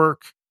their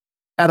work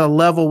at a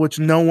level which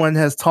no one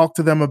has talked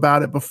to them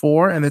about it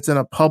before, and it's in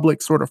a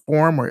public sort of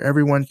forum where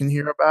everyone can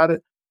hear about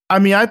it. I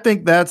mean, I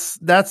think that's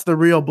the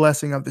real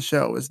blessing of the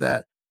show, is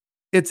that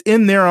it's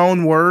in their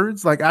own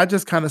words. Like, I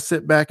just kind of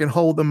sit back and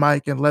hold the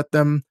mic and let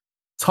them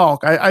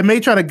talk. I may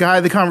try to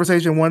guide the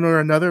conversation one way or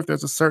another if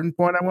there's a certain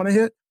point I want to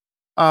hit.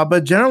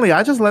 But generally,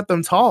 I just let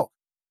them talk.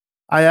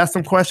 I ask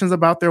them questions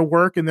about their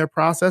work and their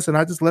process, and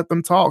I just let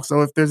them talk.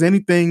 So if there's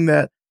anything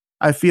that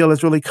I feel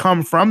has really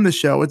come from the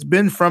show, it's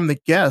been from the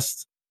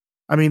guests.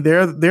 I mean,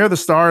 they're the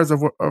stars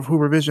of who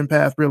Revision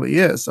Path really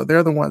is. So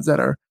they're the ones that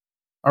are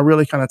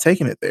really kind of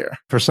taking it there.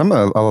 For some,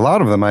 a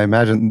lot of them, I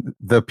imagine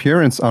the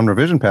appearance on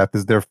Revision Path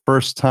is their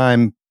first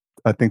time,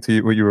 I think,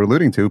 to what you were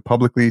alluding to,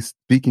 publicly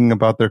speaking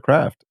about their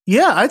craft.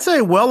 Yeah, I'd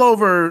say well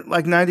over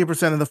like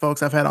 90% of the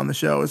folks I've had on the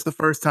show, it's the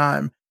first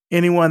time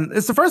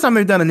it's the first time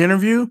they've done an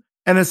interview.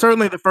 And it's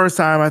certainly the first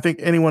time I think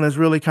anyone has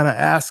really kind of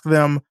asked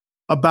them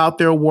about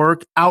their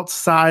work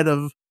outside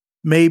of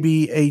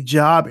maybe a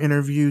job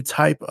interview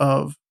type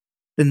of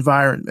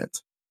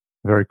environment.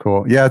 Very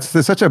cool. Yeah, it's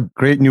such a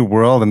great new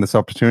world, and this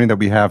opportunity that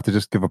we have to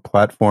just give a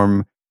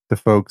platform to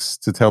folks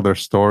to tell their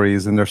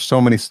stories. And there's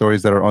so many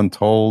stories that are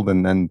untold,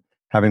 and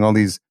having all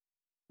these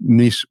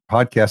niche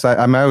podcasts.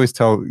 I always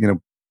tell,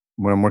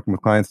 when I'm working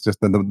with clients, just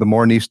the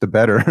more niche, the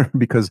better,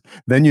 because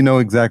then you know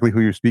exactly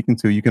who you're speaking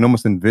to. You can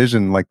almost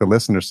envision like the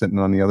listener sitting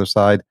on the other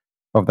side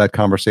of that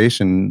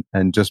conversation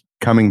and just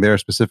coming there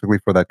specifically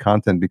for that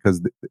content,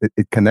 because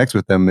it connects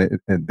with them.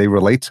 They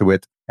relate to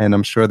it. And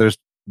I'm sure there's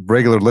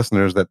regular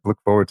listeners that look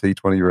forward to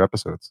each one of your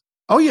episodes.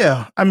 Oh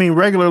yeah. I mean,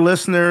 regular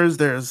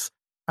listeners,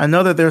 I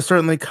know that there's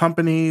certainly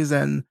companies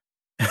and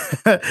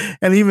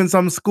and even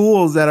some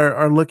schools that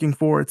are looking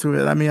forward to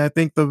it. I mean, I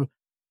think the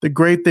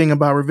great thing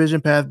about Revision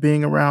Path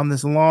being around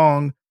this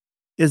long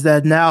is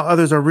that now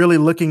others are really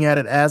looking at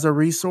it as a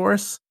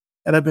resource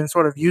and have been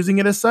sort of using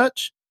it as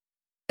such.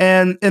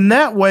 And in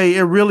that way,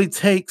 it really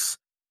takes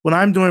what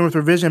I'm doing with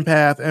Revision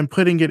Path and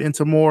putting it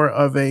into more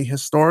of a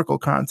historical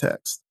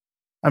context.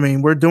 I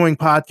mean, we're doing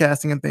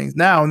podcasting and things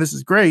now, and this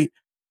is great.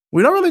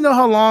 We don't really know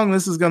how long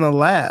this is going to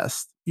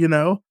last,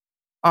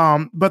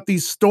 but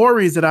these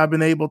stories that I've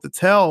been able to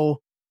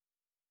tell,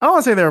 I don't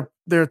want to say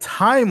they're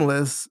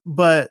timeless,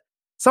 but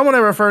someone had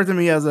referred to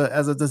me as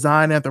a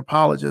design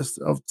anthropologist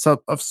of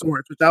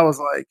sorts, which I was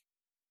like,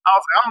 I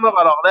don't know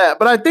about all that.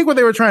 But I think what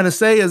they were trying to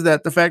say is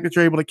that the fact that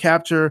you're able to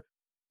capture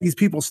these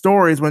people's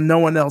stories when no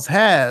one else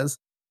has,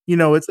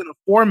 it's in a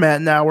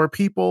format now where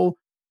people,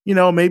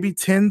 maybe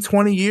 10,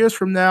 20 years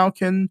from now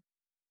can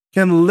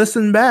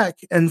listen back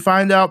and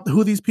find out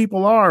who these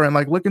people are and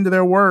like look into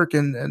their work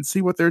and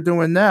see what they're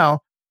doing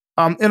now,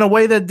 in a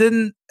way that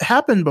didn't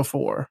happen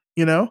before,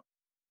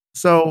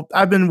 So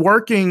I've been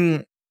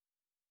working,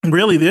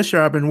 really this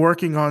year, I've been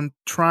working on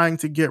trying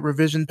to get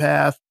Revision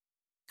Path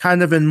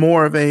kind of in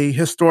more of a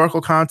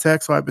historical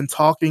context. So I've been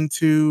talking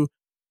to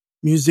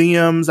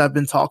museums, I've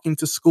been talking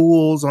to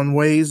schools on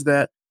ways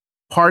that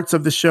parts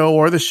of the show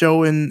or the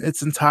show in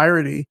its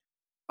entirety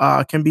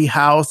can be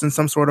housed in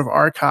some sort of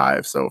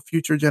archive, so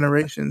future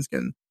generations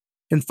can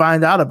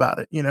find out about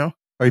it.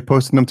 Are you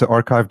posting them to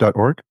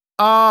archive.org?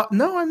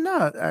 No, I'm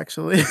not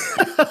actually.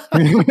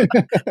 I'm not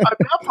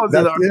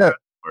posting to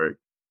archive.org.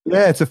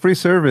 Yeah, it's a free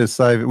service.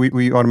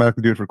 We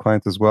automatically do it for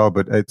clients as well,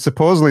 but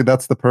supposedly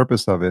that's the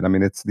purpose of it. I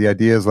mean, it's the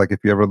idea is like if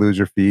you ever lose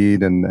your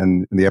feed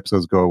and the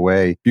episodes go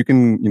away, you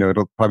can,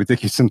 it'll probably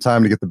take you some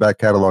time to get the back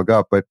catalog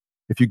up, but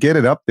if you get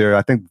it up there,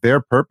 I think their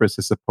purpose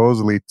is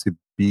supposedly to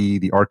be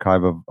the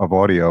archive of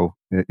audio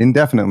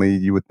indefinitely,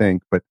 you would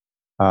think, but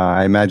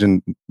I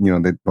imagine,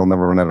 they'll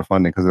never run out of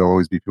funding because there'll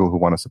always be people who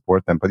want to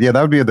support them. But yeah,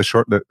 that would be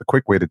the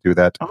quick way to do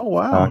that. Oh,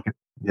 wow.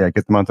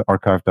 Get them onto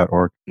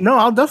archive.org. No,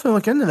 I'll definitely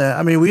look into that.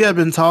 I mean, we have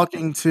been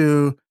talking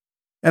to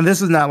and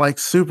this is not like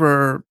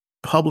super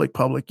public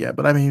yet,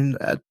 but I mean,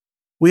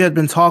 we had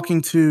been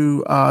talking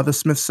to the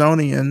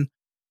Smithsonian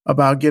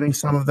about getting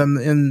some of them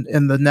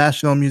in the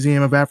National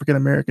Museum of African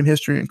American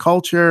History and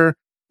Culture.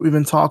 We've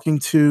been talking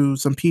to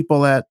some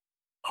people at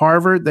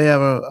Harvard. They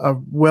have a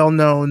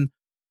well-known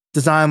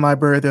design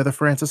library. They're the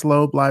Francis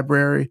Loeb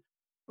Library.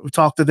 We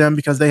talked to them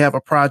because they have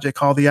a project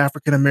called the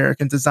African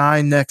American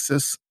Design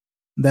Nexus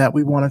that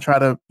we want to try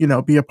to,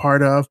 be a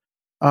part of.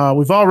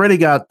 We've already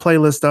got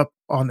playlists up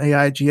on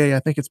AIGA. I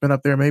think it's been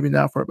up there maybe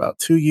now for about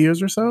 2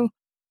 years or so.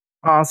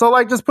 So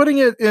like just putting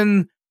it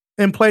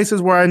in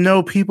places where I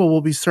know people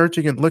will be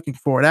searching and looking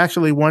for it.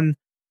 Actually, one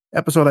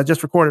episode I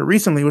just recorded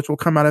recently, which will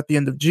come out at the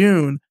end of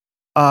June,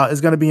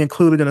 is going to be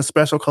included in a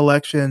special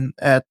collection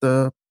at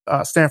the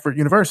Stanford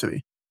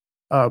University.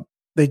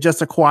 They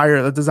just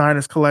acquired a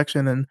designer's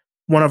collection, and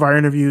one of our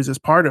interviews is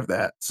part of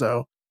that.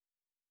 So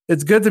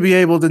it's good to be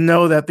able to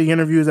know that the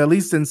interviews, at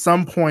least in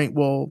some point,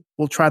 will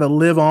try to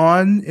live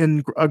on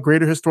in a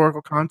greater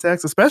historical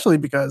context, especially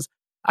because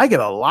I get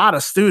a lot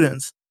of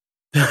students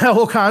that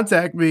will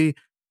contact me,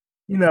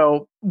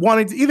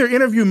 wanting to either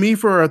interview me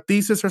for a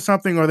thesis or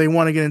something, or they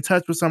want to get in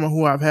touch with someone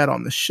who I've had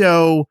on the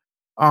show.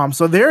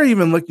 So they're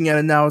even looking at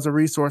it now as a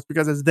resource,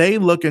 because as they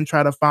look and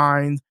try to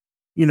find,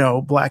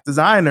 Black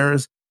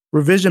designers,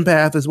 Revision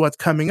Path is what's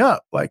coming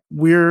up. Like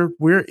we're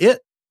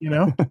it,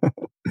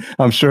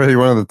 I'm sure you're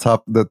one of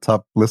the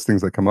top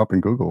listings that come up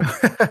in Google.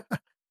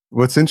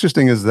 What's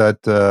interesting is that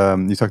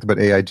you talked about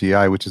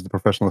AIGI, which is the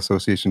Professional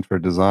Association for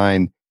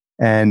Design.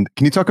 And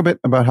can you talk a bit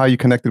about how you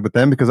connected with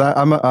them? Because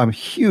I'm a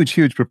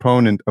huge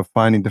proponent of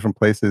finding different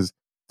places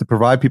to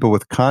provide people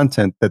with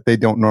content that they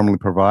don't normally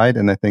provide.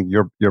 And I think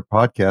your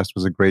podcast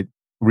was a great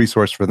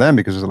resource for them,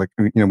 because it's like,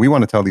 we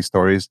want to tell these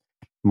stories.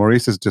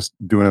 Maurice is just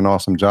doing an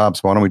awesome job.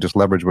 So why don't we just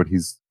leverage what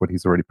he's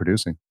already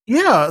producing?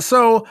 Yeah.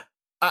 So,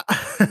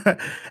 and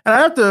I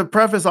have to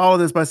preface all of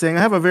this by saying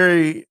I have a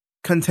very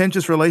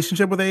contentious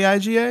relationship with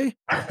AIGA,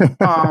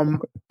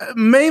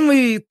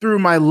 mainly through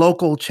my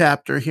local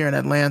chapter here in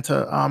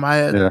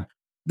Atlanta.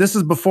 This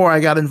is before I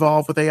got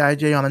involved with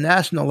AIGA on a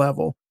national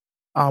level.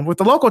 With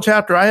the local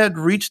chapter, I had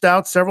reached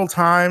out several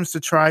times to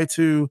try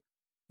to,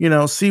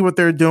 see what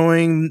they're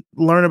doing,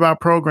 learn about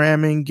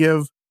programming,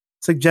 give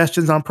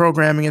suggestions on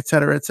programming, et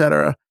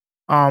cetera,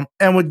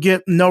 and would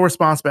get no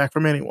response back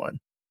from anyone.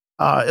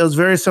 It was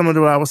very similar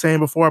to what I was saying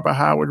before about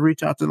how I would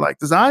reach out to like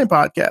design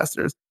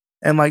podcasters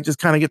and like just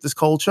kind of get this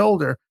cold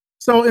shoulder.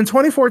 So in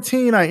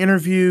 2014, I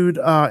interviewed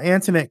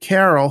Antoinette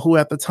Carroll, who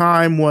at the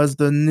time was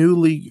the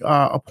newly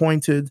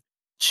appointed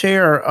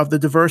chair of the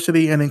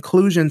Diversity and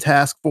Inclusion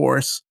Task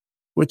Force,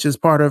 which is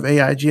part of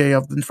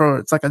AIGA.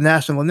 It's like a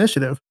national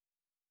initiative.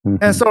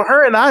 Mm-hmm. And so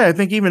her and I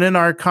think even in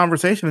our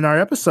conversation, in our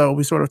episode,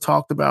 we sort of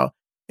talked about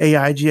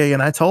AIGA.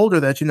 And I told her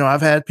that,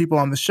 I've had people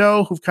on the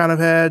show who've kind of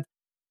had,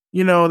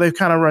 they've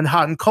kind of run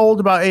hot and cold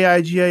about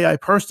AIGA. I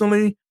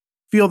personally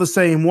feel the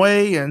same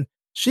way. And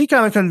she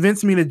kind of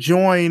convinced me to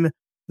join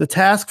the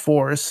task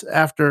force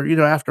after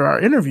our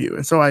interview.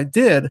 And so I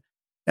did.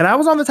 And I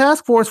was on the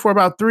task force for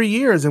about 3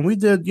 years. And we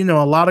did,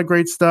 a lot of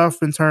great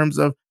stuff in terms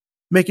of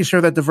making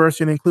sure that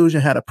diversity and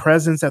inclusion had a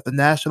presence at the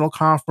national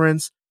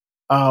conference.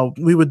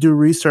 We would do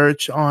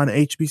research on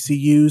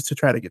HBCUs to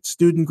try to get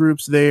student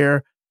groups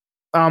there.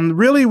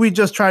 Really, we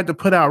just tried to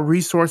put out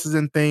resources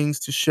and things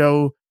to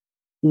show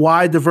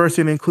why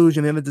diversity and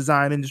inclusion in the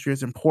design industry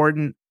is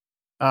important.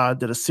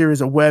 Did a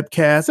series of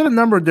webcasts and a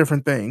number of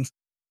different things.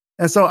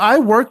 And so I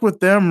worked with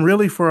them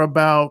really for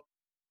about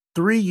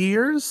 3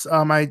 years.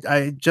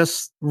 I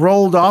just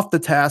rolled off the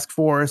task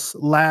force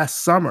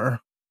last summer,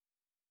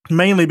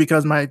 mainly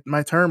because my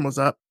term was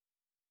up.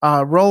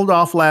 Rolled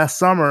off last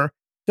summer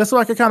just so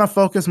I could kind of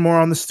focus more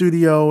on the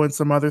studio and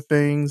some other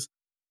things.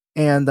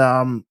 And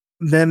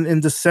then in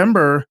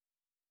December,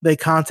 they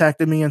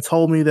contacted me and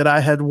told me that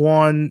I had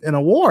won an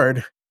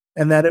award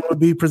and that it would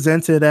be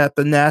presented at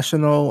the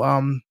national,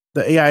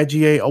 the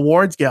AIGA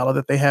Awards Gala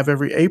that they have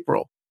every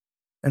April.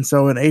 And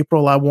so in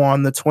April, I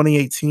won the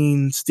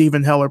 2018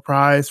 Stephen Heller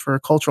Prize for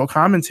Cultural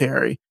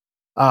Commentary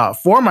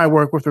for my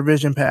work with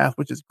Revision Path,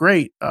 which is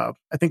great. I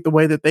think the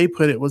way that they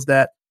put it was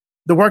that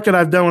the work that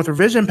I've done with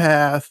Revision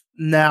Path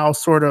now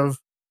sort of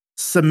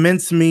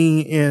cements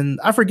me in,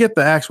 I forget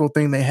the actual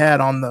thing they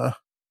had on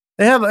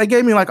they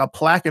gave me like a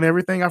plaque and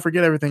everything. I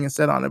forget everything it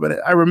said on it, but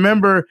I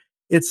remember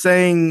it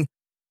saying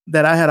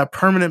that I had a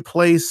permanent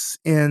place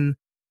in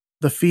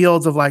the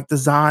fields of like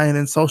design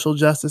and social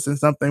justice and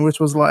something, which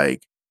was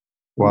like,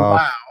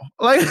 wow.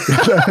 Like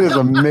that is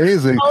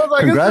amazing.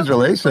 Like,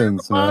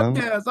 congratulations,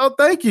 man. Oh,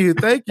 thank you.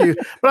 But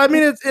I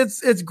mean,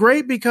 it's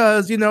great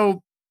because,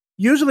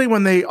 usually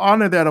when they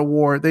honor that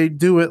award, they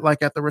do it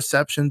like at the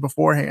reception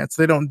beforehand.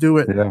 So they don't do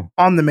it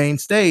on the main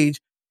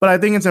stage. But I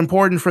think it's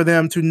important for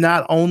them to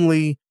not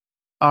only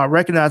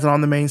recognize it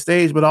on the main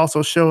stage, but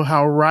also show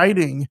how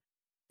writing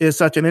is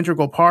such an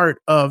integral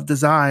part of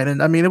design.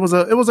 And I mean, it was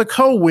a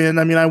co-win.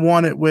 I mean, I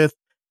won it with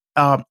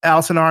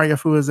Alison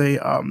Arieff, who is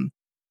a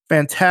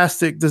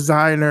fantastic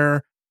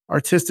designer,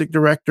 artistic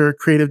director,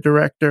 creative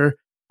director.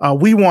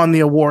 We won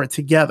the award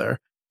together.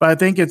 but I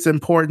think it's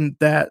important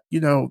that,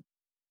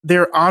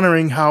 they're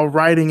honoring how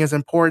writing is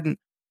important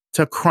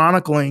to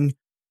chronicling,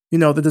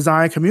 the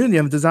design community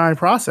and the design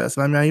process.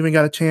 I mean, I even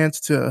got a chance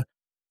to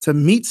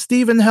meet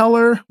Steven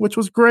Heller, which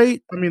was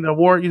great. I mean, the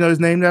award, is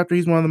named after,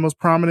 he's one of the most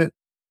prominent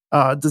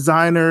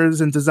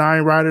designers and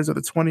design writers of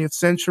the 20th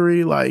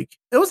century. Like,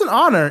 it was an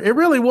honor. It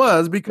really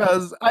was,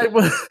 because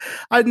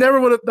I never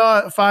would have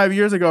thought 5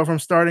 years ago, from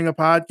starting a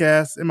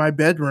podcast in my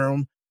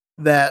bedroom,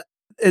 that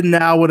it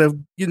now would have,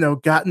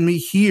 gotten me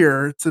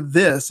here to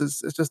this.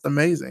 It's just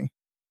amazing.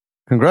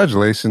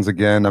 Congratulations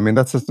again. I mean,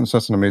 that's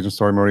such an amazing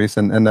story, Maurice.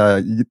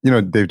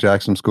 And Dave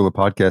Jackson, School of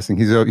Podcasting.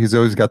 He's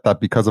always got that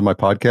 "because of my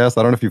podcast."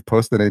 I don't know if you've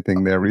posted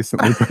anything there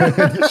recently,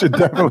 but you should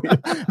definitely,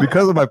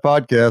 because of my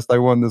podcast, I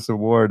won this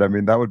award. I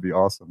mean, that would be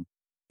awesome.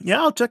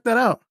 Yeah, I'll check that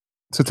out.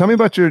 So tell me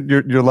about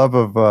your love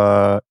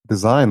of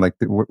design. Like,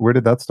 where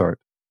did that start?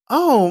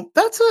 Oh,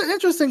 that's an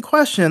interesting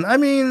question. I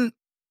mean,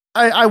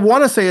 I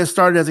want to say it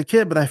started as a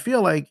kid, but I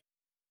feel like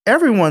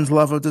everyone's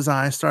love of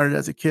design started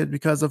as a kid,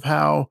 because of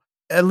how,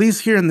 at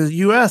least here in the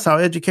US, how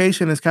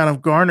education is kind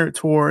of garnered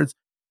towards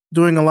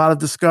doing a lot of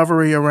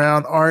discovery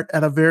around art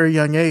at a very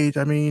young age.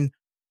 I mean,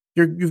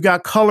 you've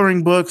got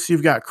coloring books,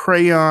 you've got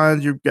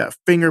crayons, you've got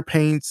finger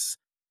paints,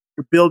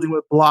 you're building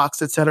with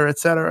blocks, et cetera, et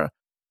cetera.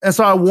 And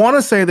so I want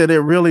to say that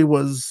it really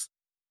was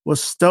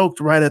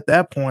stoked right at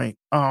that point.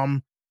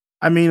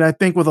 I mean, I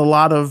think with a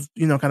lot of,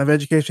 kind of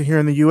education here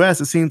in the US,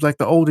 it seems like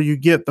the older you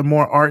get, the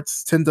more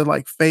arts tend to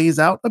like phase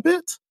out a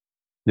bit.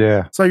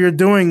 Yeah. So you're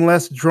doing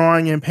less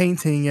drawing and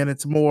painting, and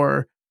it's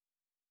more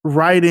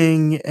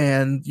writing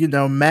and,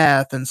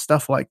 math and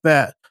stuff like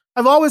that.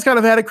 I've always kind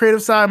of had a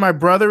creative side. My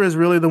brother is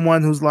really the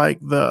one who's like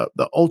the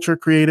ultra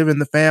creative in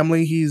the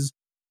family. He's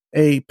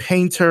a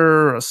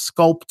painter, a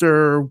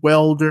sculptor,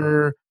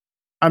 welder.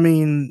 I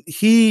mean,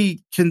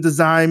 he can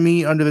design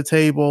me under the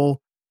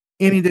table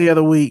any day of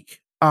the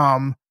week.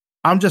 I'm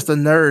just a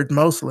nerd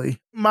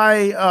mostly.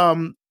 My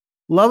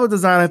love of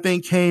design, I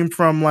think, came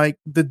from like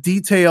the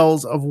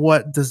details of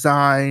what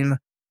design.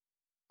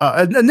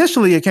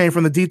 Initially, it came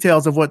from the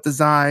details of what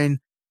design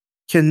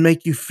can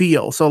make you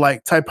feel. So,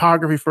 like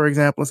typography, for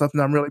example, is something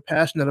I'm really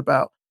passionate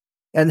about,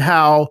 and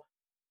how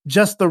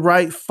just the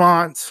right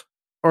font,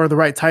 or the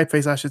right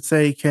typeface, I should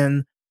say,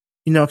 can,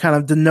 kind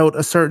of denote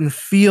a certain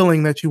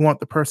feeling that you want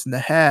the person to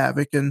have.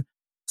 It can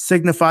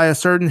signify a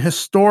certain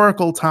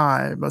historical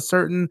time, a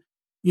certain,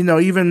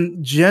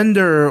 even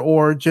gender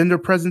or gender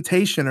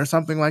presentation or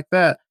something like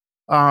that.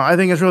 I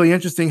think it's really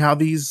interesting how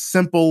these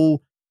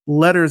simple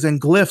letters and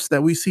glyphs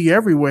that we see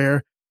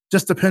everywhere,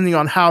 just depending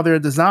on how they're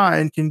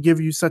designed, can give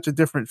you such a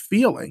different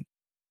feeling.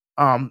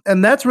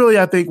 And that's really,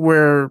 I think,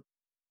 where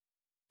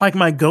like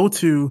my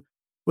go-to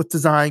with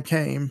design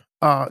came.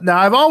 Now,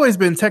 I've always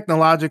been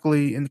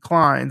technologically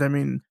inclined. I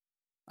mean,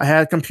 I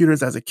had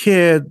computers as a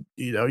kid,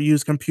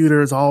 used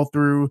computers all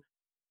through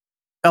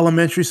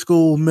elementary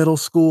school, middle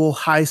school,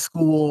 high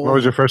school. What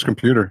was your first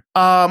computer?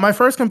 My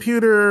first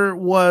computer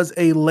was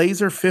a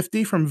Laser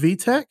 50 from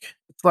VTech.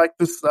 It's like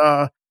this,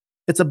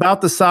 it's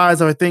about the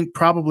size of, I think,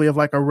 probably of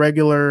like a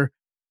regular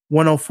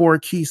 104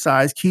 key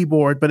size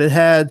keyboard, but it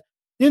had,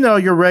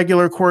 your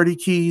regular QWERTY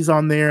keys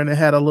on there, and it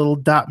had a little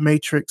dot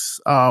matrix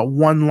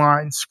one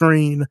line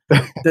screen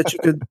that you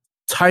could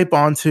type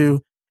onto.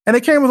 And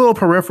it came with little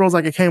peripherals,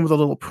 like it came with a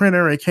little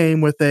printer, it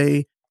came with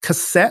a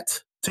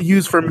cassette to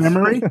use for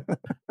memory.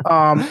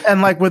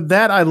 And like with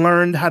that, I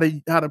learned how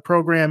to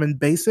program in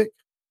BASIC.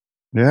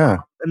 Yeah.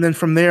 And then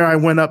from there, I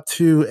went up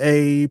to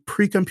a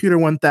Precomputer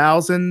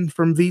 1000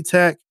 from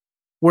VTech,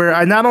 where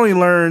I not only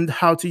learned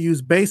how to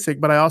use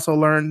BASIC, but I also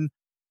learned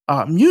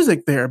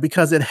music there,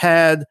 because it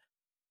had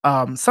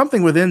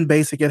something within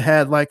BASIC. It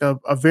had like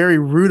a very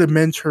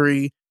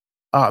rudimentary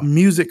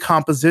music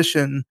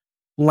composition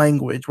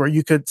language where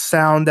you could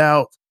sound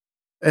out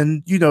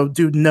and,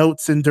 do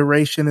notes and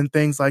duration and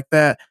things like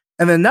that.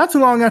 And then not too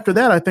long after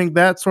that, I think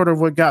that's sort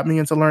of what got me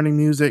into learning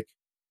music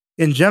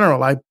in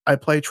general. I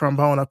play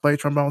trombone. I played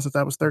trombone since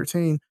I was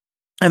 13.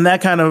 And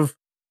that kind of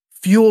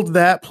fueled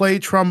that.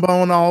 Played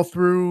trombone all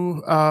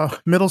through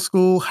middle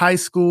school, high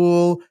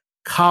school,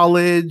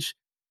 college,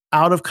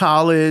 out of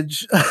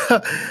college.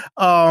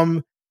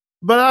 But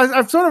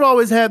I've sort of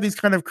always had these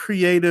kind of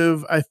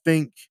creative, I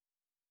think,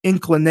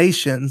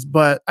 inclinations,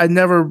 but I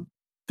never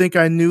think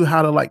I knew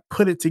how to like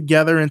put it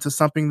together into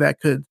something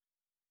that could,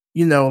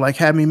 like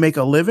have me make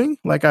a living.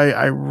 Like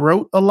I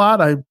wrote a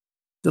lot. I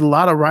did a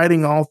lot of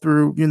writing all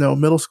through,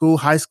 middle school,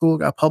 high school,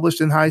 got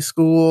published in high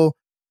school,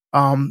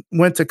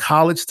 went to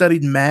college,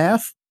 studied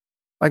math.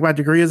 Like my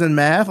degree is in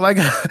math. Like,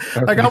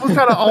 like I was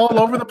kind of all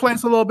over the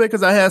place a little bit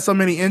because I had so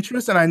many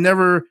interests, and I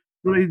never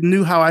really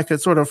knew how I could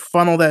sort of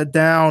funnel that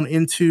down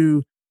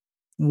into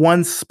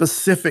one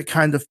specific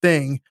kind of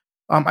thing.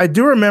 I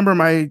do remember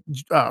my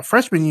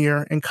freshman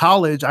year in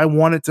college, I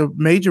wanted to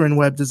major in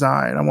web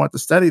design. I wanted to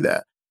study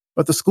that.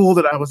 But the school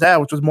that I was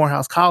at, which was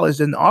Morehouse College,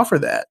 didn't offer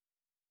that.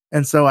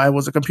 And so I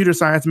was a computer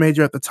science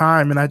major at the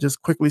time, and I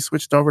just quickly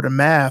switched over to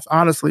math,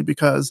 honestly,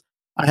 because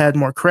I had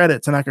more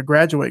credits and I could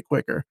graduate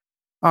quicker.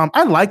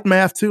 I liked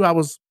math too. I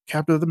was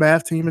captain of the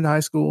math team in high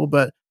school,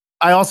 but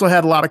I also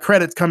had a lot of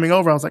credits coming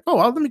over. I was like, oh,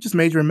 well, let me just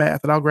major in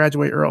math and I'll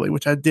graduate early,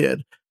 which I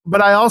did.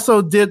 But I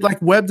also did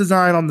like web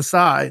design on the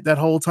side that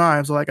whole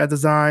time. So like I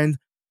designed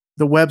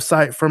the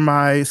website for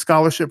my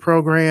scholarship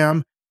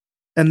program.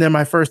 And then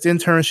my first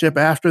internship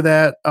after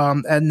that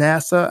at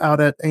NASA out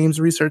at Ames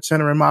Research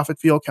Center in Moffett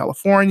Field,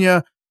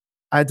 California.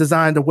 I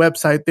designed a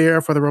website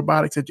there for the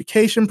robotics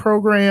education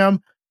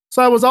program.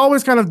 So I was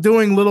always kind of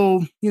doing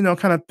little,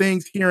 kind of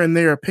things here and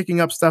there,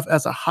 picking up stuff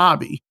as a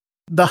hobby.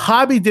 The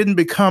hobby didn't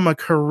become a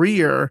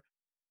career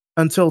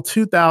until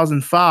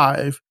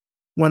 2005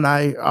 when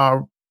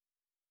I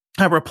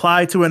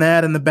replied to an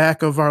ad in the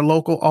back of our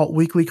local alt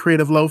weekly,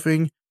 Creative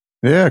Loafing.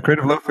 Yeah,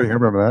 Creative Loafing. I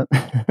remember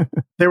that.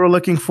 They were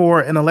looking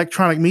for an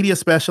electronic media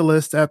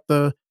specialist at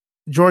the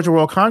Georgia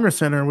World Congress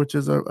Center, which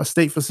is a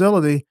state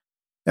facility.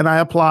 And I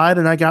applied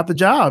and I got the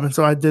job. And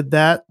so I did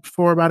that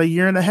for about a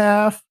year and a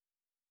half.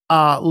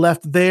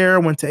 Left there,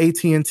 went to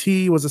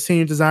AT&T, was a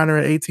senior designer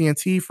at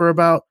AT&T for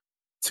about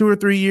 2 or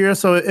 3 years.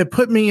 So it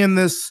put me in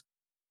this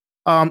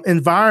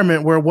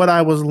environment where what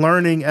I was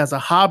learning as a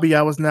hobby,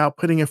 I was now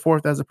putting it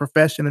forth as a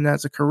profession and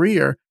as a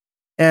career.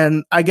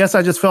 And I guess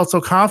I just felt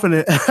so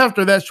confident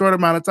after that short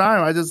amount of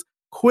time. I just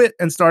quit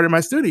and started my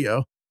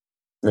studio.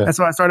 Yeah. And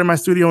so I started my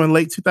studio in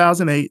late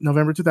 2008,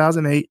 November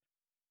 2008,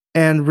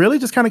 and really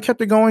just kind of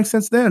kept it going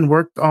since then.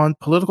 Worked on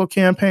political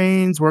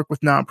campaigns, worked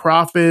with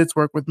nonprofits,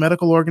 worked with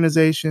medical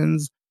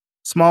organizations,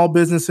 small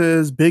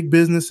businesses, big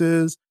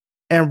businesses.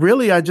 And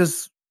really, I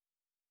just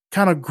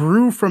kind of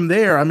grew from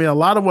there. I mean, a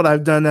lot of what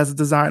I've done as a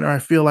designer, I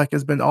feel like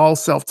has been all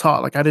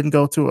self-taught. Like I didn't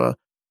go to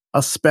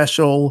a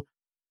special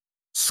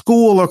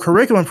school or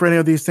curriculum for any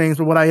of these things.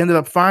 But what I ended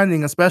up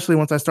finding, especially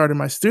once I started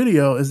my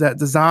studio, is that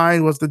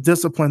design was the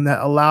discipline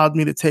that allowed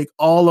me to take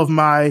all of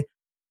my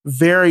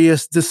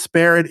various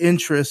disparate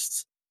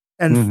interests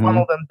and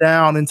funnel them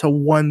down into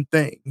one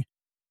thing.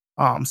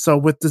 So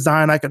with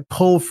design, I could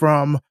pull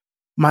from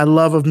my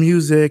love of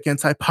music and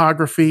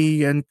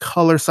typography and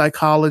color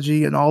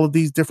psychology and all of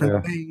these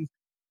different things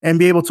and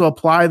be able to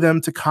apply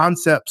them to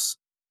concepts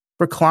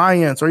for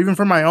clients or even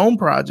for my own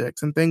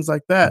projects and things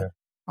like that.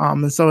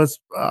 And so it's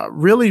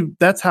really,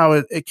 that's how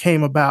it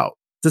came about.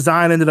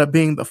 Design ended up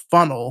being the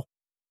funnel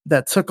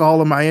that took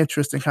all of my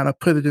interest and kind of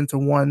put it into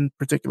one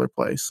particular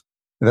place.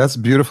 That's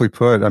beautifully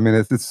put. I mean,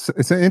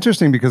 it's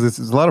interesting because it's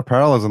a lot of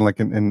parallels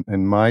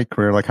in my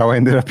career, like how I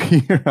ended up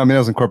here. I mean, I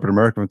was in corporate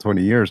America for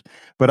 20 years,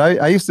 but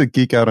I used to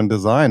geek out on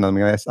design. I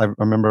mean, I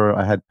remember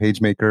I had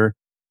PageMaker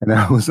and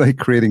I was like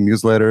creating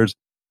newsletters.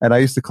 And I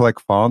used to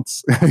collect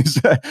fonts.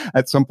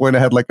 At some point, I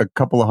had like a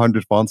couple of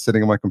hundred fonts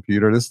sitting on my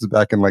computer. This is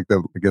back in like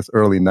the, I guess,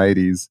 early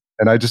 90s.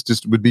 And I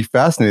just would be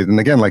fascinated. And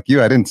again, like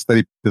you, I didn't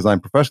study design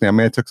professionally. I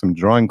mean, I took some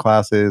drawing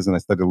classes and I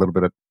studied a little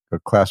bit of a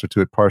class or two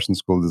at Parsons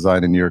School of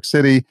Design in New York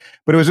City.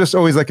 But it was just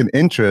always like an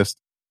interest.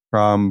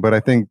 But I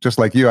think just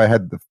like you, I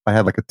had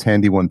like a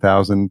Tandy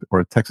 1000 or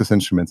a Texas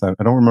Instruments. I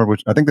don't remember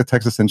which. I think the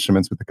Texas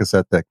Instruments with the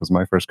cassette deck was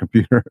my first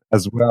computer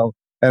as well.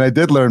 And I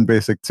did learn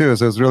BASIC too,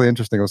 so it was really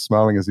interesting. I was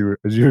smiling as you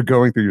were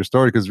going through your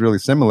story because it's really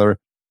similar.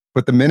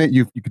 But the minute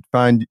you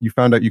found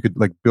out you could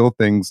like build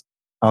things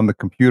on the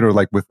computer,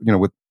 like with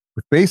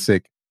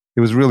BASIC, it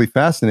was really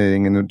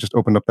fascinating, and it just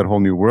opened up that whole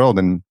new world.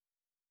 And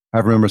I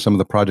remember some of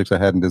the projects I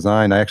had in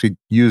design. I actually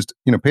used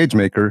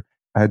PageMaker.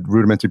 I had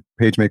rudimentary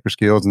PageMaker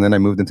skills, and then I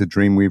moved into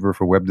Dreamweaver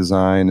for web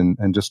design,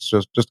 and just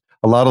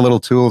a lot of little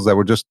tools that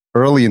were just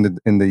early in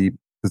the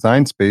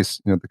design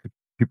space.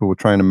 People were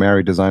trying to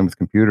marry design with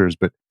computers,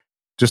 but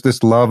just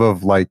this love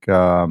of like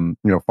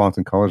fonts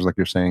and colors, like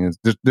you're saying, is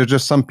there's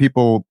just some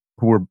people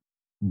who were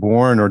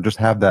born or just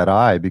have that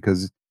eye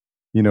because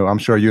I'm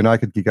sure you and I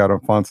could geek out on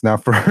fonts now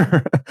for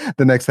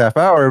the next half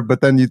hour,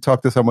 but then you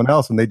talk to someone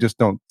else and they just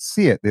don't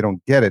see it, they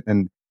don't get it,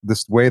 and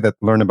this way that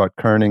learn about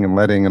kerning and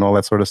leading and all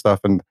that sort of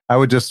stuff. And I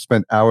would just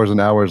spend hours and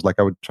hours, like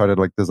I would try to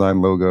like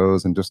design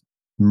logos and just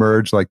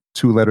merge like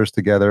two letters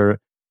together.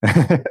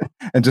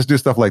 And just do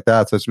stuff like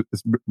that. So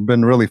it's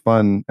been really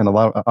fun, and a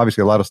lot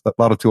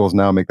of tools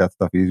now make that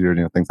stuff easier.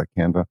 Things like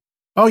Canva.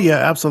 Oh yeah,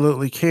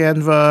 absolutely.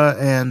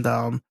 Canva and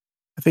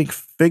I think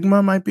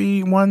Figma might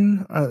be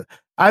one.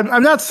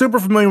 I'm not super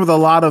familiar with a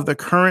lot of the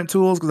current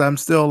tools because I'm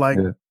still like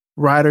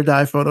ride or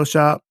die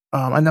Photoshop.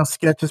 I know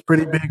Sketch is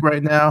pretty big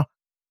right now,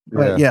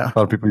 but yeah, a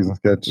lot of people using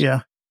Sketch.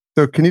 Yeah.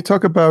 So can you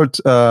talk about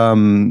a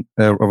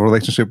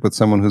relationship with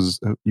someone who's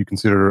you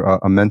consider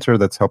a mentor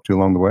that's helped you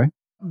along the way?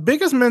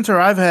 Biggest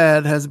mentor I've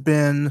had has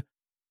been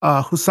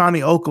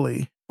Husani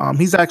Oakley.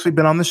 He's actually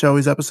been on the show.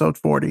 He's episode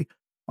 40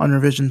 on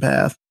Revision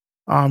Path.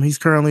 He's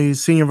currently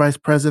senior vice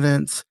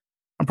president.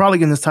 I'm probably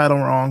getting this title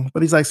wrong,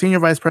 but he's like senior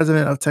vice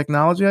president of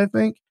technology, I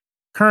think,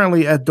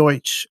 currently at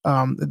Deutsch,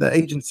 the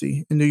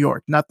agency in New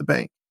York, not the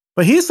bank.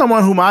 But he's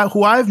someone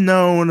who I've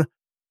known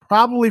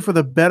probably for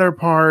the better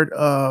part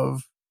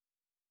of,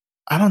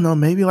 I don't know,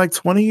 maybe like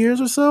 20 years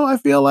or so. I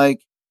feel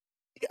like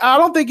I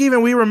don't think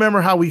even we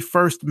remember how we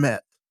first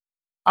met.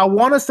 I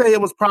want to say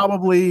it was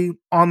probably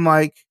on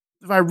like,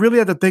 if I really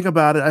had to think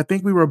about it, I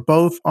think we were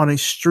both on a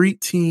street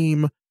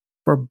team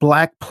for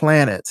Black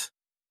Planet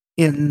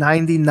in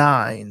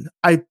 '99.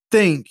 I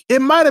think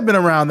it might have been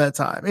around that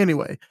time.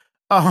 Anyway,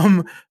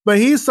 Um, but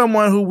he's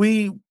someone who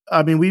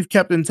we've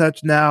kept in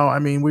touch now. I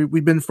mean,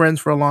 we've been friends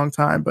for a long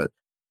time, but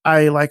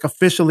I like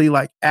officially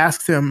like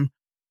asked him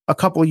a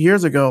couple of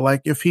years ago,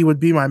 like if he would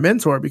be my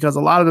mentor, because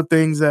a lot of the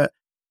things that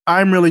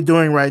I'm really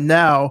doing right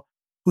now,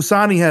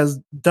 Husani has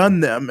done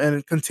them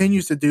and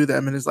continues to do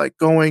them and is like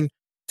going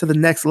to the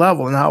next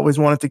level. And I always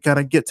wanted to kind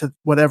of get to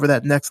whatever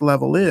that next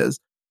level is.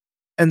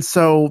 And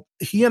so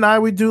he and I,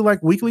 we do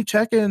like weekly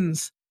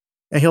check-ins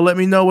and he'll let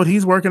me know what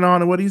he's working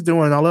on and what he's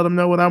doing. I'll let him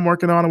know what I'm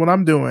working on and what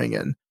I'm doing.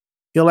 And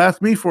he'll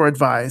ask me for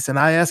advice and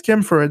I ask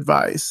him for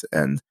advice.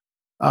 And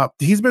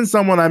he's been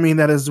someone, I mean,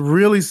 that has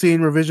really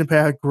seen Revision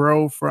Path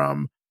grow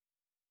from,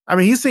 I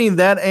mean, he's seen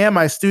that and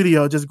my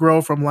studio just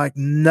grow from like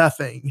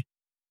nothing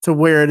to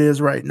where it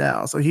is right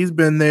now. So he's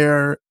been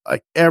there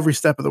like every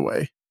step of the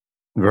way.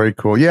 Very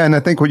cool. Yeah, and I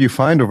think what you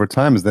find over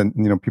time is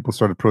that people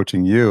start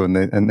approaching you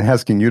and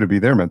asking you to be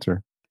their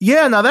mentor.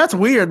 Yeah, now that's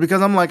weird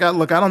because I'm like,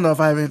 look, I don't know if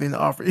I have anything to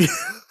offer you.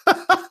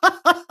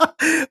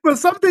 But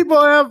some people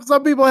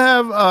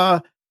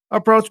have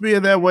approached me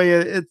in that way.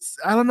 It's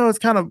I don't know, it's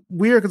kind of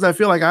weird because I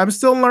feel like I'm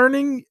still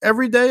learning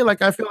every day.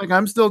 Like I feel like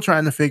I'm still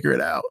trying to figure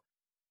it out.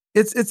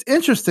 It's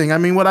interesting. I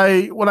mean, what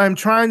I'm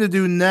trying to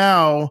do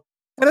now,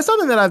 and it's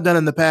something that I've done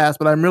in the past,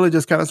 but I'm really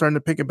just kind of starting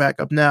to pick it back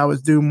up now,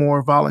 is do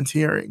more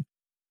volunteering.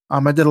 I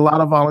did a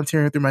lot of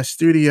volunteering through my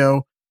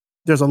studio.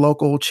 There's a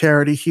local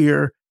charity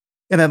here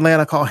in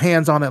Atlanta called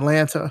Hands on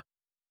Atlanta.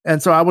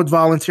 And so I would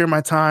volunteer my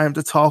time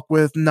to talk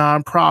with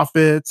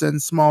nonprofits and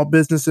small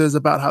businesses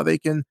about how they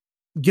can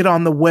get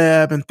on the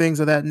web and things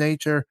of that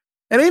nature.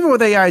 And even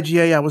with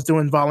AIGA, I was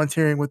doing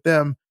volunteering with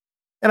them.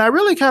 And I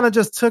really kind of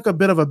just took a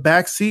bit of a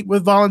backseat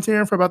with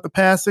volunteering for about the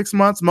past 6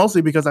 months,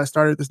 mostly because I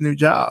started this new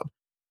job.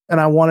 And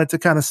I wanted to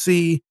kind of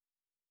see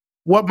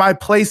what my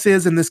place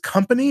is in this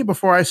company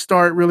before I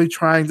start really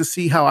trying to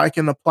see how I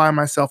can apply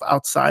myself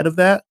outside of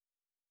that.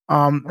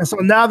 And so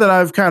now that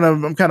I'm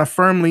kind of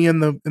firmly in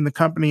the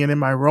company and in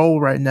my role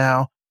right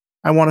now,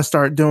 I want to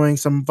start doing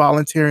some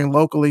volunteering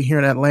locally here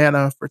in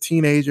Atlanta for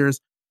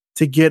teenagers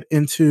to get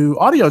into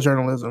audio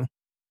journalism.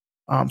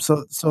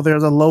 So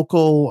there's a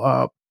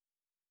local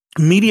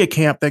media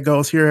camp that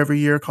goes here every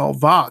year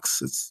called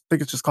Vox. I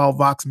think it's just called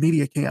Vox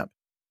Media Camp.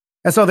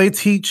 And so they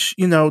teach,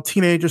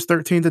 teenagers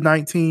 13 to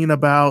 19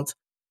 about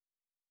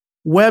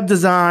web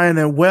design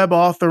and web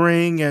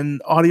authoring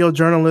and audio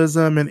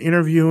journalism and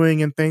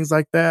interviewing and things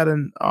like that.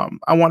 And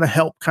I want to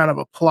help kind of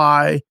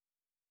apply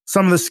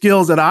some of the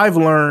skills that I've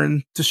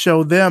learned to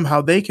show them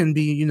how they can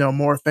be,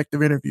 more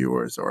effective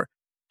interviewers, or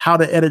how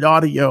to edit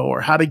audio,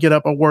 or how to get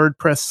up a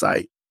WordPress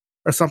site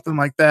or something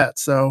like that.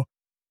 So,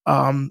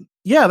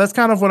 yeah, that's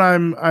kind of what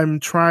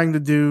I'm trying to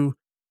do.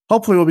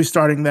 Hopefully we'll be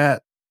starting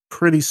that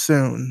pretty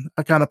soon.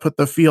 I kind of put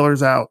the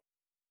feelers out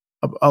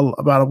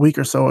about a week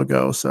or so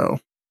ago. So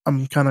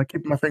I'm kind of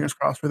keeping my fingers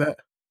crossed for that.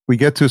 We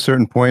get to a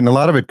certain point, and a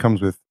lot of it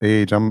comes with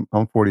age. I'm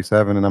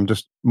 47, and I'm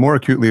just more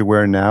acutely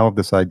aware now of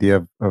this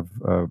idea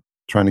of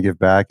trying to give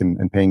back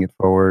and paying it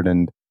forward,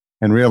 and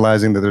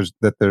realizing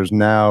that there's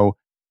now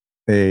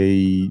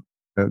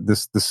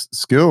this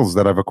skills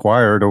that I've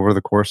acquired over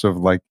the course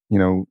of I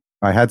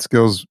had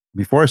skills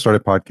before I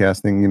started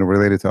podcasting,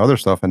 related to other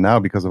stuff, and now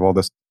because of all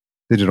this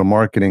digital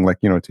marketing,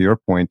 to your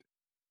point,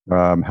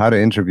 how to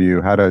interview,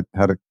 how to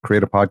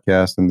create a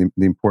podcast, and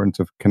the importance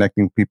of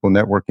connecting people,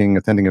 networking,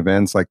 attending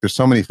events. Like there's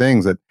so many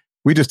things that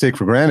we just take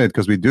for granted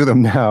because we do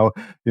them now.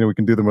 We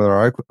can do them with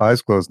our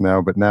eyes closed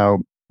now, but now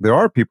there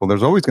are people.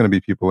 There's always going to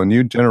be people, a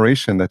new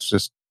generation that's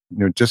just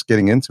just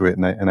getting into it.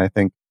 And I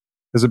think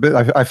there's a bit.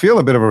 I feel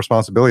a bit of a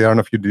responsibility. I don't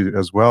know if you do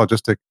as well,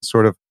 just to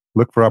sort of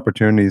look for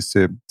opportunities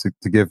to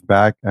give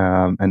back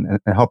and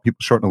help people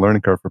shorten the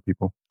learning curve for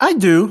people. I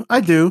do.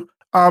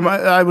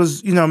 I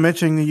was,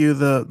 mentioning to you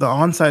the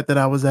onsite that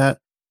I was at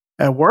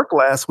work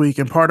last week,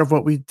 and part of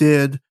what we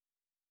did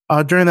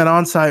during that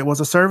onsite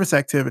was a service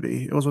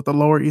activity. It was with the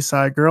Lower East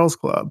Side Girls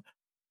Club.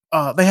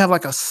 They have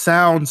like a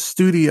sound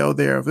studio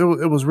there.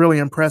 It was really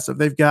impressive.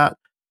 They've got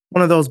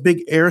one of those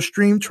big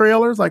Airstream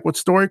trailers, like what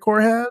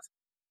StoryCorps has.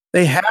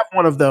 They have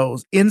one of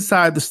those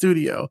inside the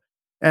studio,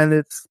 and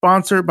it's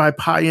sponsored by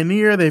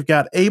Pioneer. They've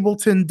got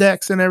Ableton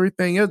decks and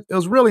everything. It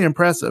was really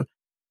impressive.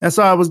 And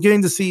so I was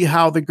getting to see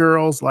how the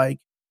girls like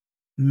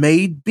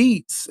made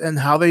beats and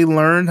how they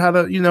learned how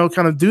to,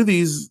 kind of do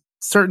these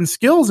certain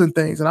skills and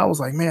things. And I was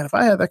like, man, if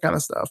I had that kind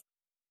of stuff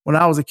when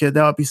I was a kid,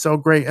 that would be so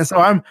great. And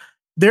so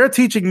they're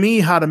teaching me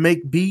how to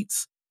make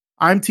beats.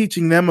 I'm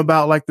teaching them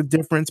about like the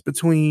difference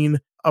between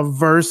a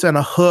verse and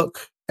a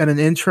hook and an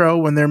intro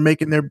when they're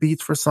making their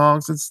beats for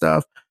songs and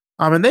stuff.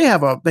 And they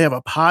have a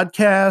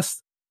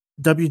podcast,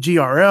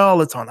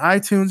 WGRL. It's on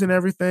iTunes and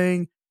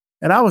everything.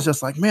 And I was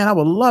just like, man, I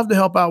would love to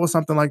help out with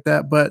something like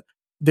that. But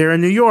they're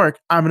in New York.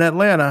 I'm in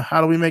Atlanta. How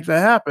do we make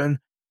that happen?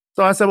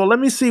 So I said, well, let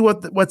me see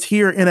what's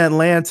here in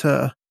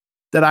Atlanta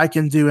that I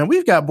can do. And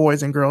we've got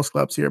boys and girls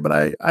clubs here,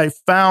 but I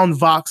found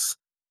Vox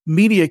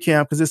Media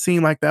Camp because it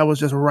seemed like that was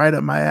just right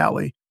up my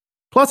alley.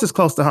 Plus, it's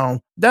close to home.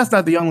 That's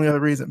not the only other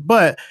reason,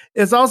 but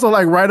it's also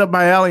like right up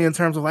my alley in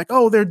terms of like,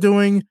 oh, they're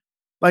doing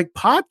like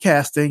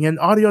podcasting and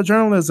audio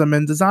journalism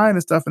and design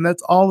and stuff. And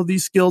that's all of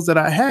these skills that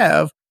I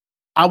have.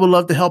 I would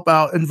love to help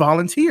out and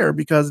volunteer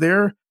because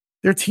they're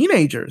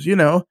teenagers, you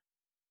know.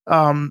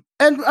 And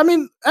I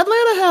mean,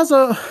 Atlanta has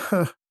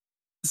a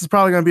this is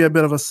probably going to be a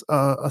bit of a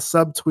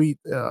subtweet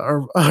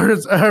or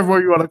however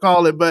you want to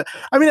call it. But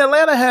I mean,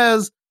 Atlanta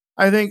has,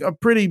 I think, a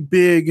pretty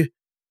big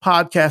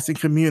podcasting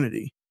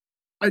community.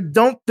 I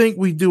don't think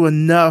we do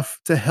enough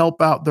to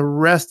help out the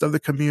rest of the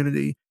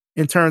community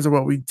in terms of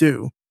what we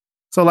do.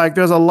 So like,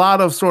 there's a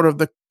lot of sort of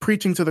the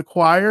preaching to the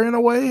choir in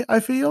a way, I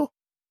feel,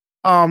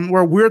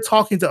 where we're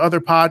talking to other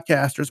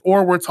podcasters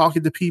or we're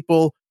talking to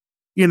people,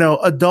 you know,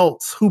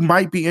 adults who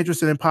might be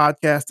interested in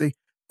podcasting,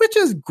 which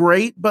is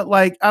great, but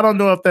like, I don't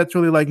know if that's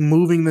really like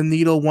moving the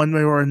needle one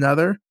way or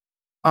another.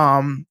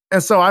 And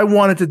so I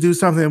wanted to do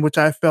something which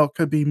I felt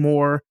could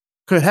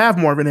have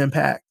more of an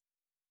impact.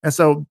 And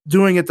so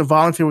doing it to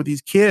volunteer with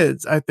these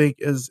kids, I think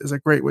is a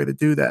great way to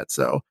do that.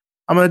 So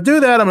I'm going to do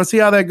that. I'm going to see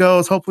how that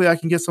goes. Hopefully I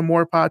can get some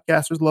more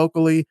podcasters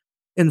locally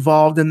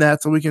involved in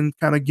that so we can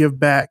kind of give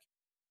back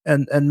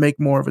and make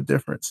more of a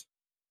difference.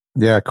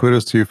 Yeah,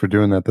 kudos to you for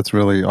doing that. That's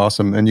really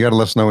awesome. And you got to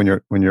let us know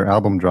when your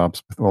album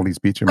drops with all these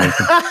beats you're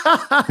making.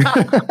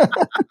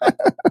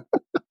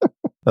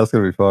 That's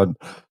gonna be fun.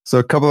 So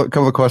a couple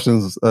of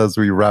questions as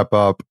we wrap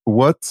up.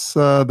 What's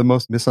the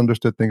most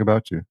misunderstood thing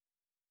about you?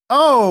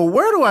 Oh,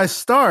 where do I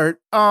start?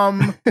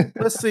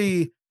 Let's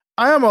see.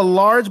 I am a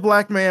large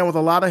black man with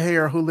a lot of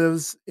hair who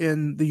lives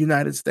in the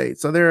United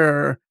States. So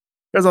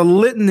there's a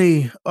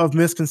litany of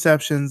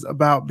misconceptions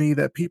about me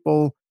that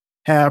people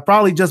have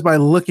probably just by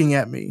looking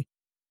at me.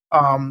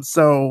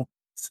 So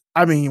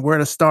I mean, where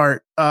to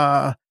start?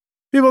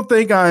 People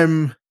think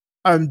I'm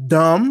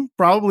dumb.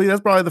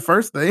 That's probably the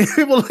first thing.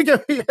 People look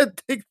at me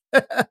and think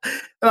that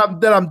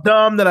I'm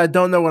dumb, that I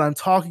don't know what I'm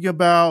talking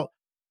about.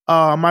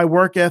 My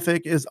work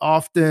ethic is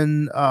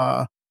often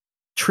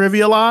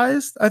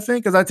trivialized, I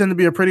think, because I tend to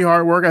be a pretty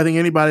hard worker. I think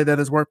anybody that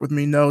has worked with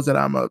me knows that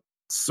I'm a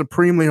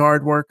supremely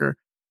hard worker.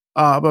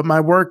 But my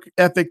work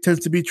ethic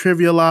tends to be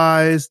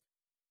trivialized.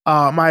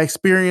 My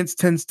experience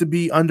tends to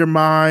be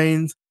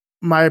undermined.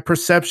 My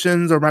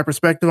perceptions or my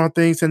perspective on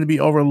things tend to be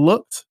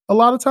overlooked a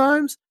lot of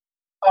times.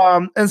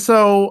 And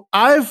so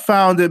I've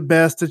found it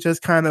best to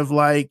just kind of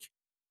like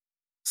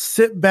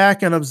sit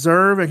back and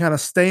observe and kind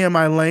of stay in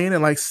my lane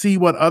and like see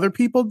what other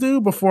people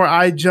do before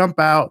I jump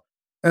out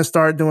and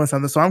start doing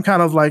something. So I'm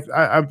kind of like,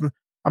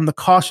 I'm the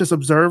cautious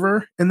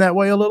observer in that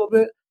way a little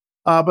bit.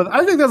 But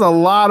I think there's a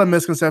lot of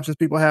misconceptions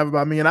people have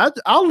about me, and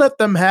I'll let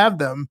them have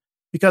them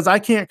because I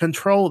can't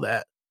control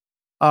that.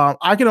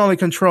 I can only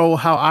control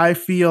how I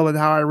feel and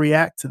how I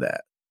react to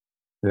that.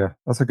 Yeah,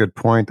 that's a good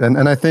point.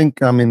 And I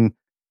think, I mean,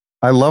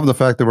 I love the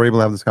fact that we're able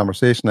to have this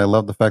conversation. I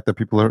love the fact that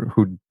people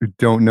who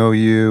don't know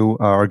you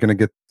are going to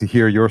get to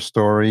hear your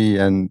story,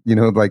 and you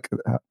know, like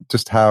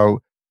just how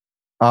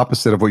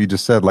opposite of what you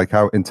just said, like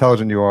how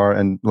intelligent you are,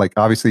 and like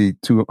obviously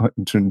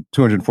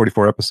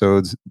 244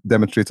 episodes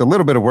demonstrates a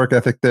little bit of work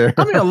ethic there.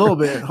 I mean, a little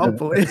bit,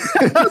 hopefully.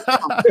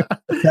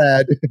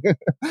 I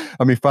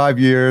mean, 5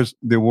 years,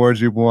 the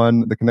awards you've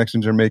won, the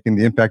connections you're making,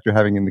 the impact you're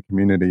having in the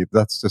community.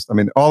 That's just, I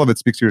mean, all of it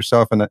speaks to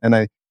yourself, and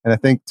I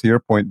think to your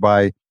point,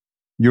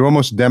 you're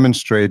almost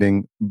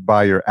demonstrating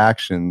by your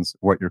actions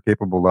what you're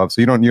capable of.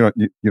 So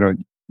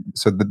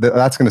so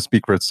that's going to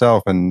speak for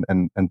itself, and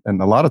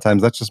a lot of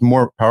times that's just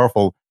more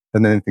powerful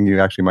than anything you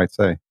actually might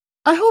say.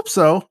 I hope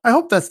so. I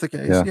hope that's the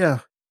case. Yeah.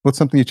 What's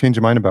something you changed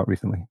your mind about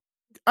recently?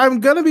 I'm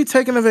going to be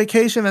taking a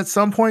vacation at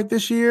some point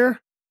this year.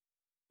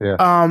 Yeah.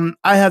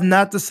 I have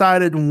not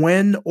decided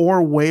when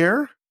or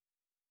where.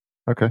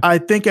 Okay. I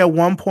think at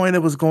one point it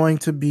was going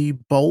to be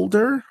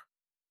Boulder,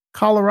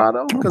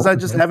 Colorado, because I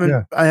just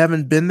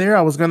haven't been there.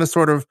 I was going to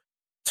sort of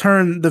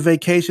turn the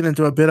vacation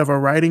into a bit of a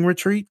writing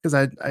retreat because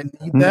I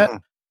need that.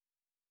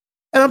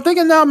 And I'm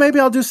thinking now maybe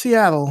I'll do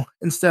Seattle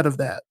instead of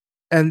that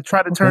and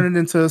try to turn it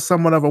into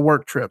somewhat of a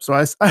work trip. So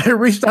I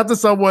reached out to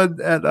someone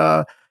at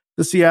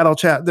the Seattle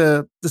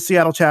the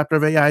Seattle chapter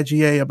of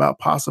AIGA about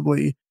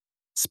possibly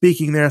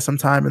speaking there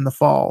sometime in the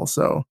fall.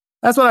 So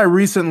that's what I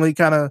recently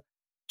kind of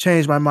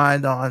changed my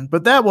mind on.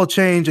 But that will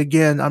change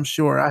again, I'm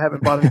sure. I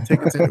haven't bought any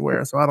tickets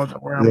anywhere, so I don't know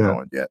where I'm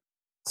going yet.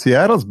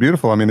 Seattle's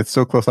beautiful. I mean, it's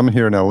so close. I'm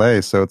here in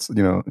LA, so it's,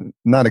 you know,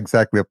 not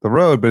exactly up the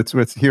road, but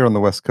it's here on the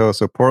West Coast.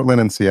 So Portland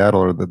and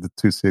Seattle are the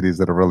two cities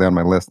that are really on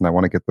my list, and I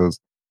want to get those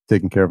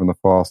taken care of in the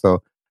fall.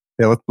 So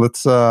yeah,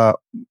 let's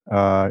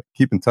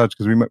keep in touch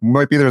because we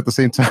might be there at the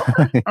same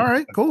time. All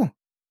right, cool.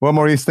 Well,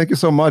 Maurice, thank you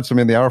so much. I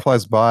mean, the hour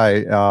flies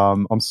by.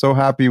 I'm so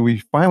happy we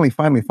finally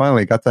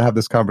got to have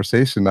this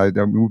conversation.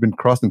 We've been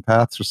crossing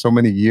paths for so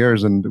many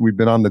years, and we've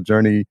been on the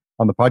journey,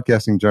 on the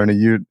podcasting journey.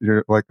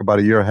 You're like about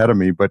a year ahead of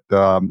me, but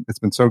it's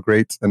been so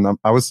great. And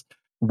I was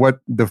what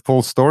the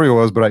full story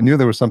was, but I knew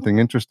there was something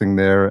interesting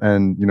there.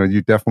 And, you know,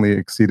 you definitely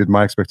exceeded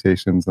my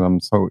expectations. And I'm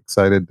so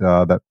excited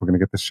that we're going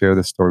to get to share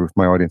this story with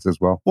my audience as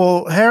well.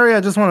 Well, Harry, I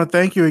just want to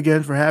thank you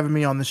again for having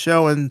me on the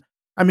show. And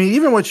I mean,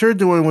 even what you're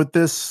doing with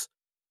this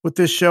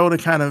show to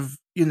kind of,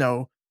 you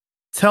know,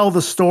 tell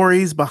the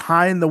stories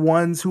behind the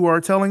ones who are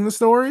telling the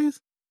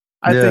stories.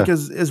 I think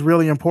is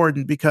really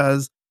important,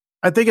 because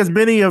I think, as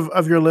many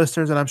of your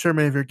listeners, and I'm sure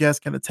many of your guests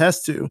can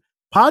attest to,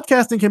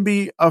 podcasting can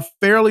be a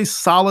fairly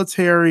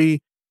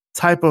solitary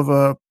type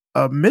of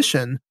a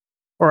mission,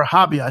 or a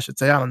hobby, I should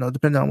say. I don't know,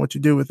 depending on what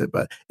you do with it,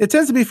 but it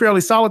tends to be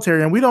fairly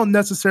solitary, and we don't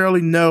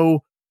necessarily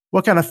know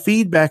what kind of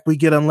feedback we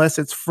get unless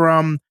it's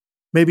from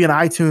maybe an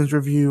iTunes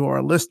review or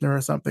a listener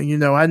or something. You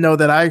know, I know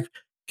that I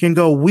can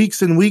go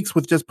weeks and weeks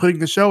with just putting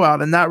the show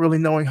out and not really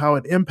knowing how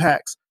it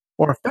impacts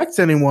or affects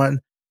anyone.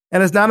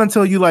 And it's not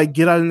until you like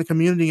get out in the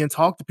community and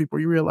talk to people,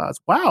 you realize,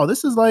 wow,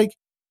 this has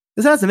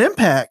an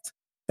impact.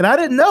 And I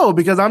didn't know,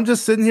 because I'm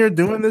just sitting here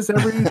doing this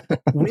every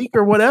week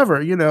or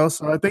whatever, you know?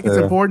 So I think it's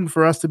important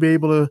for us to be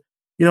able to,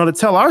 you know, to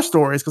tell our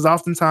stories, because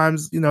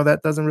oftentimes, you know,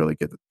 that doesn't really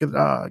get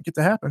to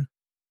happen.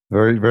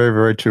 Very, very,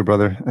 very true,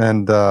 brother.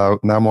 And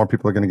now more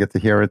people are going to get to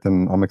hear it,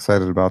 and I'm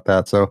excited about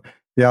that. So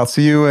yeah, I'll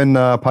see you in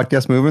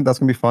Podcast Movement. That's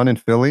going to be fun in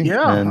Philly.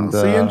 Yeah, and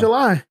I'll see you in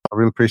July. I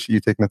really appreciate you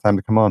taking the time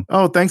to come on.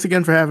 Oh, thanks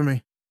again for having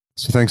me.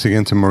 So thanks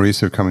again to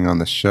Maurice for coming on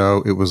the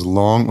show. It was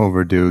long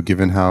overdue,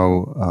 given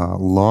how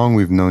long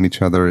we've known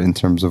each other in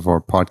terms of our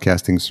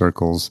podcasting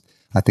circles.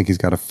 I think he's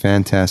got a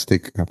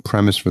fantastic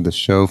premise for the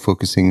show,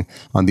 focusing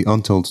on the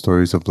untold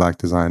stories of Black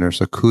designers.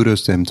 So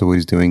kudos to him to what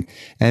he's doing.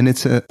 And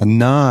it's a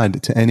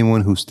nod to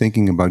anyone who's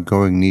thinking about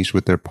going niche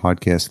with their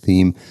podcast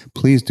theme.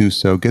 Please do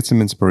so. Get some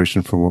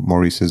inspiration for what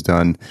Maurice has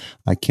done.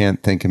 I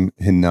can't thank him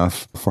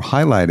enough for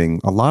highlighting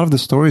a lot of the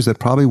stories that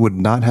probably would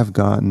not have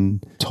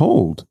gotten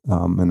told.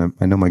 And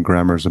I know my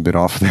grammar is a bit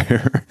off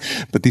there,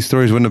 but these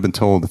stories wouldn't have been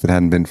told if it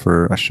hadn't been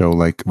for a show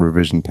like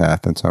Revision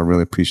Path. And so I'm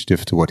really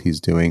appreciative to what he's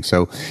doing.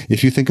 So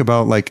if you think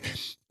about like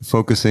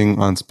focusing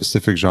on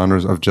specific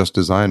genres of just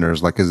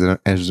designers, like is there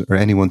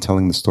anyone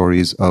telling the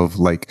stories of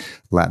like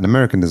Latin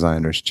American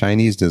designers,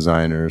 Chinese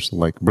designers,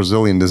 like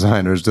Brazilian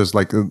designers, just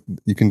like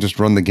you can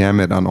just run the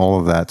gamut on all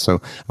of that. So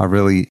I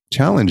really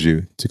challenge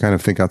you to kind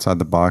of think outside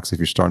the box if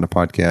you're starting a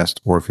podcast,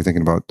 or if you're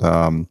thinking about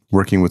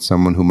working with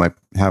someone who might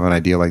have an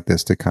idea like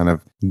this, to kind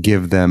of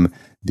give them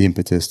the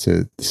impetus,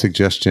 to the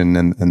suggestion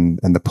and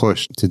the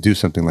push to do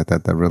something like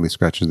that really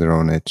scratches their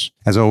own itch.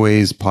 As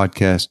always,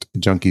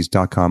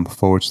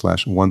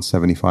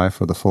 podcastjunkies.com/175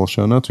 for the full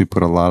show notes. We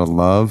put a lot of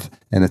love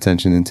and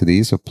attention into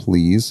these, so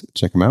please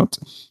check them out.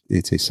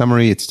 It's a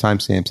summary, it's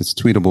timestamps, it's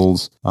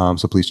tweetables,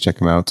 so please check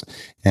them out.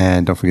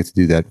 And don't forget to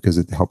do that, because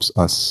it helps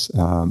us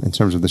in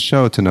terms of the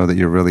show to know that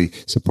you're really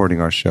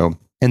supporting our show.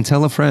 And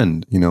tell a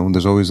friend. You know,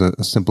 there's always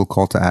a simple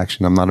call to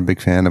action. I'm not a big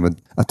fan of a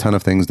ton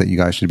of things that you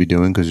guys should be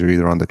doing, because you're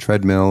either on the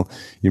treadmill,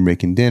 you're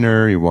making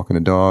dinner, you're walking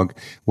a dog.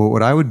 Well,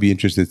 what I would be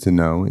interested to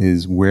know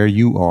is where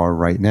you are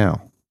right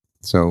now.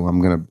 So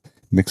I'm going to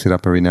mix it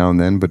up every now and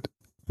then, but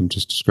I'm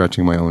just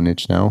scratching my own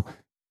itch now.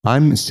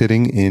 I'm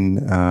sitting in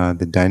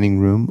the dining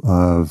room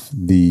of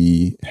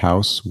the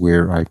house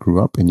where I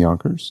grew up in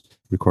Yonkers,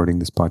 recording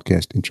this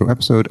podcast intro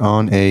episode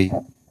on a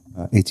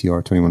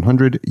ATR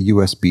 2100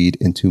 USB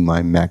into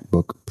my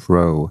MacBook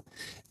Pro.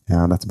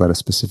 That's about as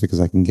specific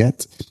as I can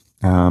get.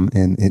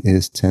 And it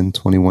is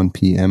 10:21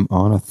 p.m.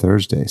 on a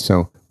Thursday.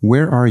 So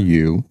where are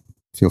you?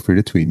 Feel free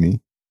to tweet me,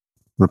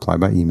 reply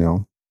by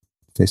email,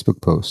 Facebook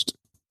post,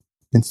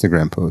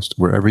 Instagram post,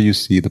 wherever you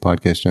see the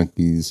Podcast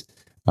Junkies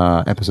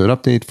episode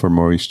update for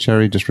Maurice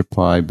Cherry. Just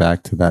reply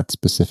back to that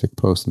specific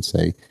post and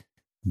say,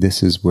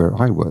 this is where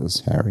I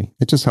was, Harry.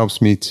 It just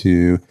helps me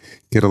to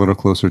get a little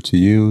closer to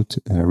you.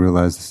 And I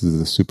realize this is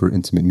a super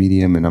intimate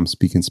medium, and I'm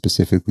speaking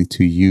specifically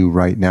to you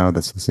right now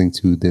that's listening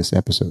to this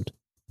episode.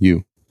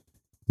 You.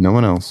 No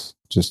one else,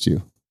 just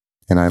you.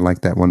 And I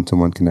like that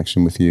one-to-one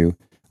connection with you.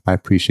 I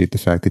appreciate the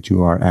fact that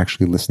you are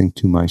actually listening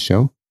to my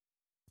show.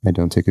 I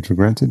don't take it for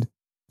granted.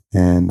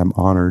 And I'm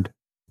honored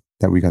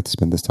that we got to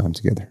spend this time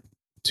together.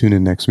 Tune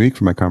in next week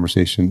for my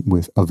conversation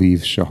with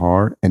Aviv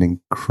Shahar, an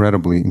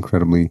incredibly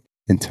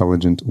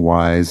intelligent,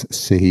 wise,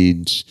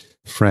 sage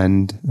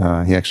friend.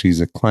 He actually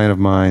is a client of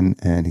mine,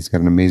 and he's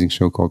got an amazing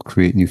show called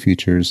Create New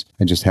Futures.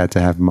 I just had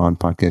to have him on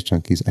Podcast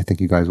Junkies. I think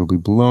you guys will be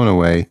blown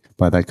away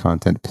by that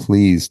content.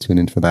 Please tune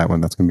in for that one.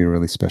 That's going to be a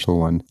really special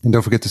one. And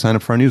don't forget to sign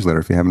up for our newsletter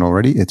if you haven't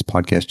already. It's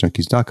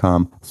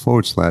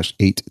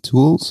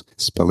podcastjunkies.com/8tools.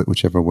 Spell it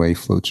whichever way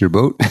floats your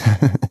boat,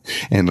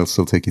 and it'll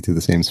still take you to the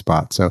same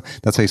spot. So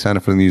that's how you sign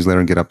up for the newsletter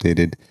and get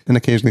updated. And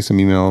occasionally some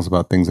emails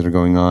about things that are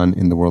going on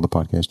in the world of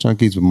Podcast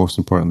Junkies. But most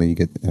importantly, you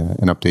get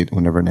an update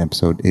whenever an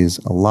episode is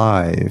live.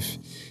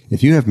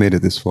 If you have made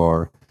it this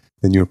far,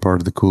 then you're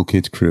part of the Cool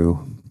Kids crew,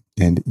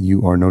 and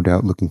you are no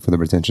doubt looking for the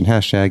retention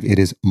hashtag. It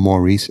is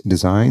Maurice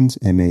Designs,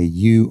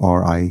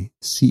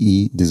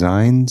 MAURICE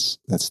Designs.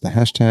 That's the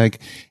hashtag.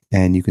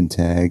 And you can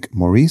tag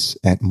Maurice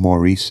at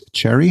Maurice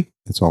Cherry.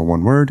 That's all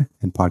one word,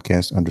 and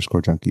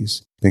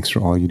podcast_junkies. Thanks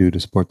for all you do to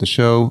support the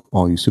show,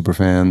 all you super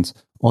fans,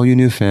 all you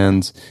new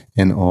fans,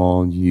 and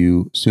all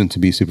you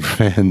soon-to-be super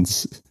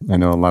fans. I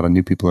know a lot of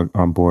new people are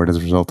on board as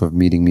a result of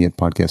meeting me at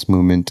Podcast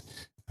Movement.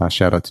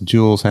 Shout out to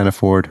Jules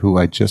Hannaford, who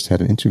I just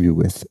had an interview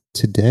with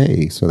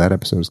today. So that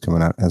episode is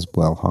coming out as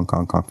well, Hong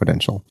Kong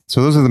Confidential.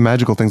 So those are the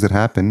magical things that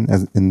happen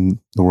as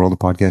in the world of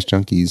Podcast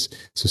Junkies.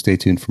 So stay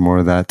tuned for more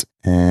of that.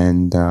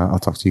 And I'll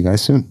talk to you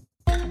guys soon.